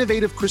 Its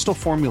innovative crystal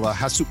formula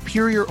has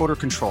superior odor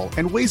control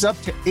and weighs up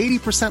to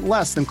 80%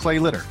 less than clay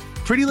litter.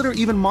 Pretty Litter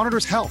even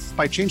monitors health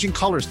by changing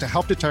colors to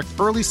help detect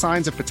early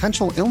signs of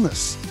potential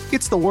illness.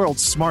 It's the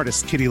world's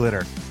smartest kitty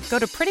litter. Go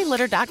to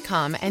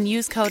prettylitter.com and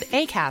use code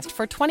ACAST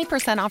for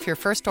 20% off your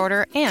first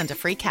order and a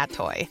free cat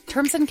toy.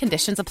 Terms and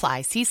conditions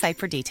apply. See site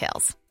for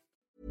details.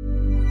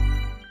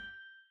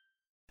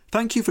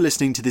 Thank you for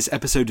listening to this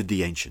episode of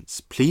The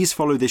Ancients. Please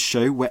follow this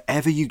show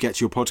wherever you get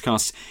your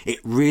podcasts. It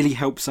really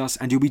helps us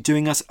and you'll be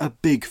doing us a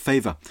big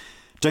favour.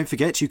 Don't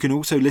forget, you can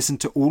also listen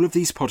to all of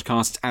these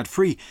podcasts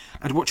ad-free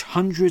and watch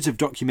hundreds of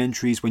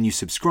documentaries when you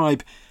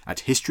subscribe at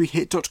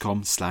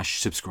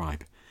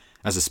historyhit.com/subscribe.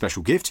 As a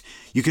special gift,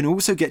 you can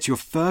also get your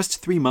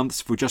first 3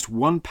 months for just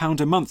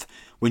 £1 a month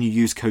when you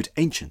use code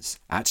ANCIENTS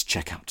at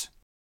checkout.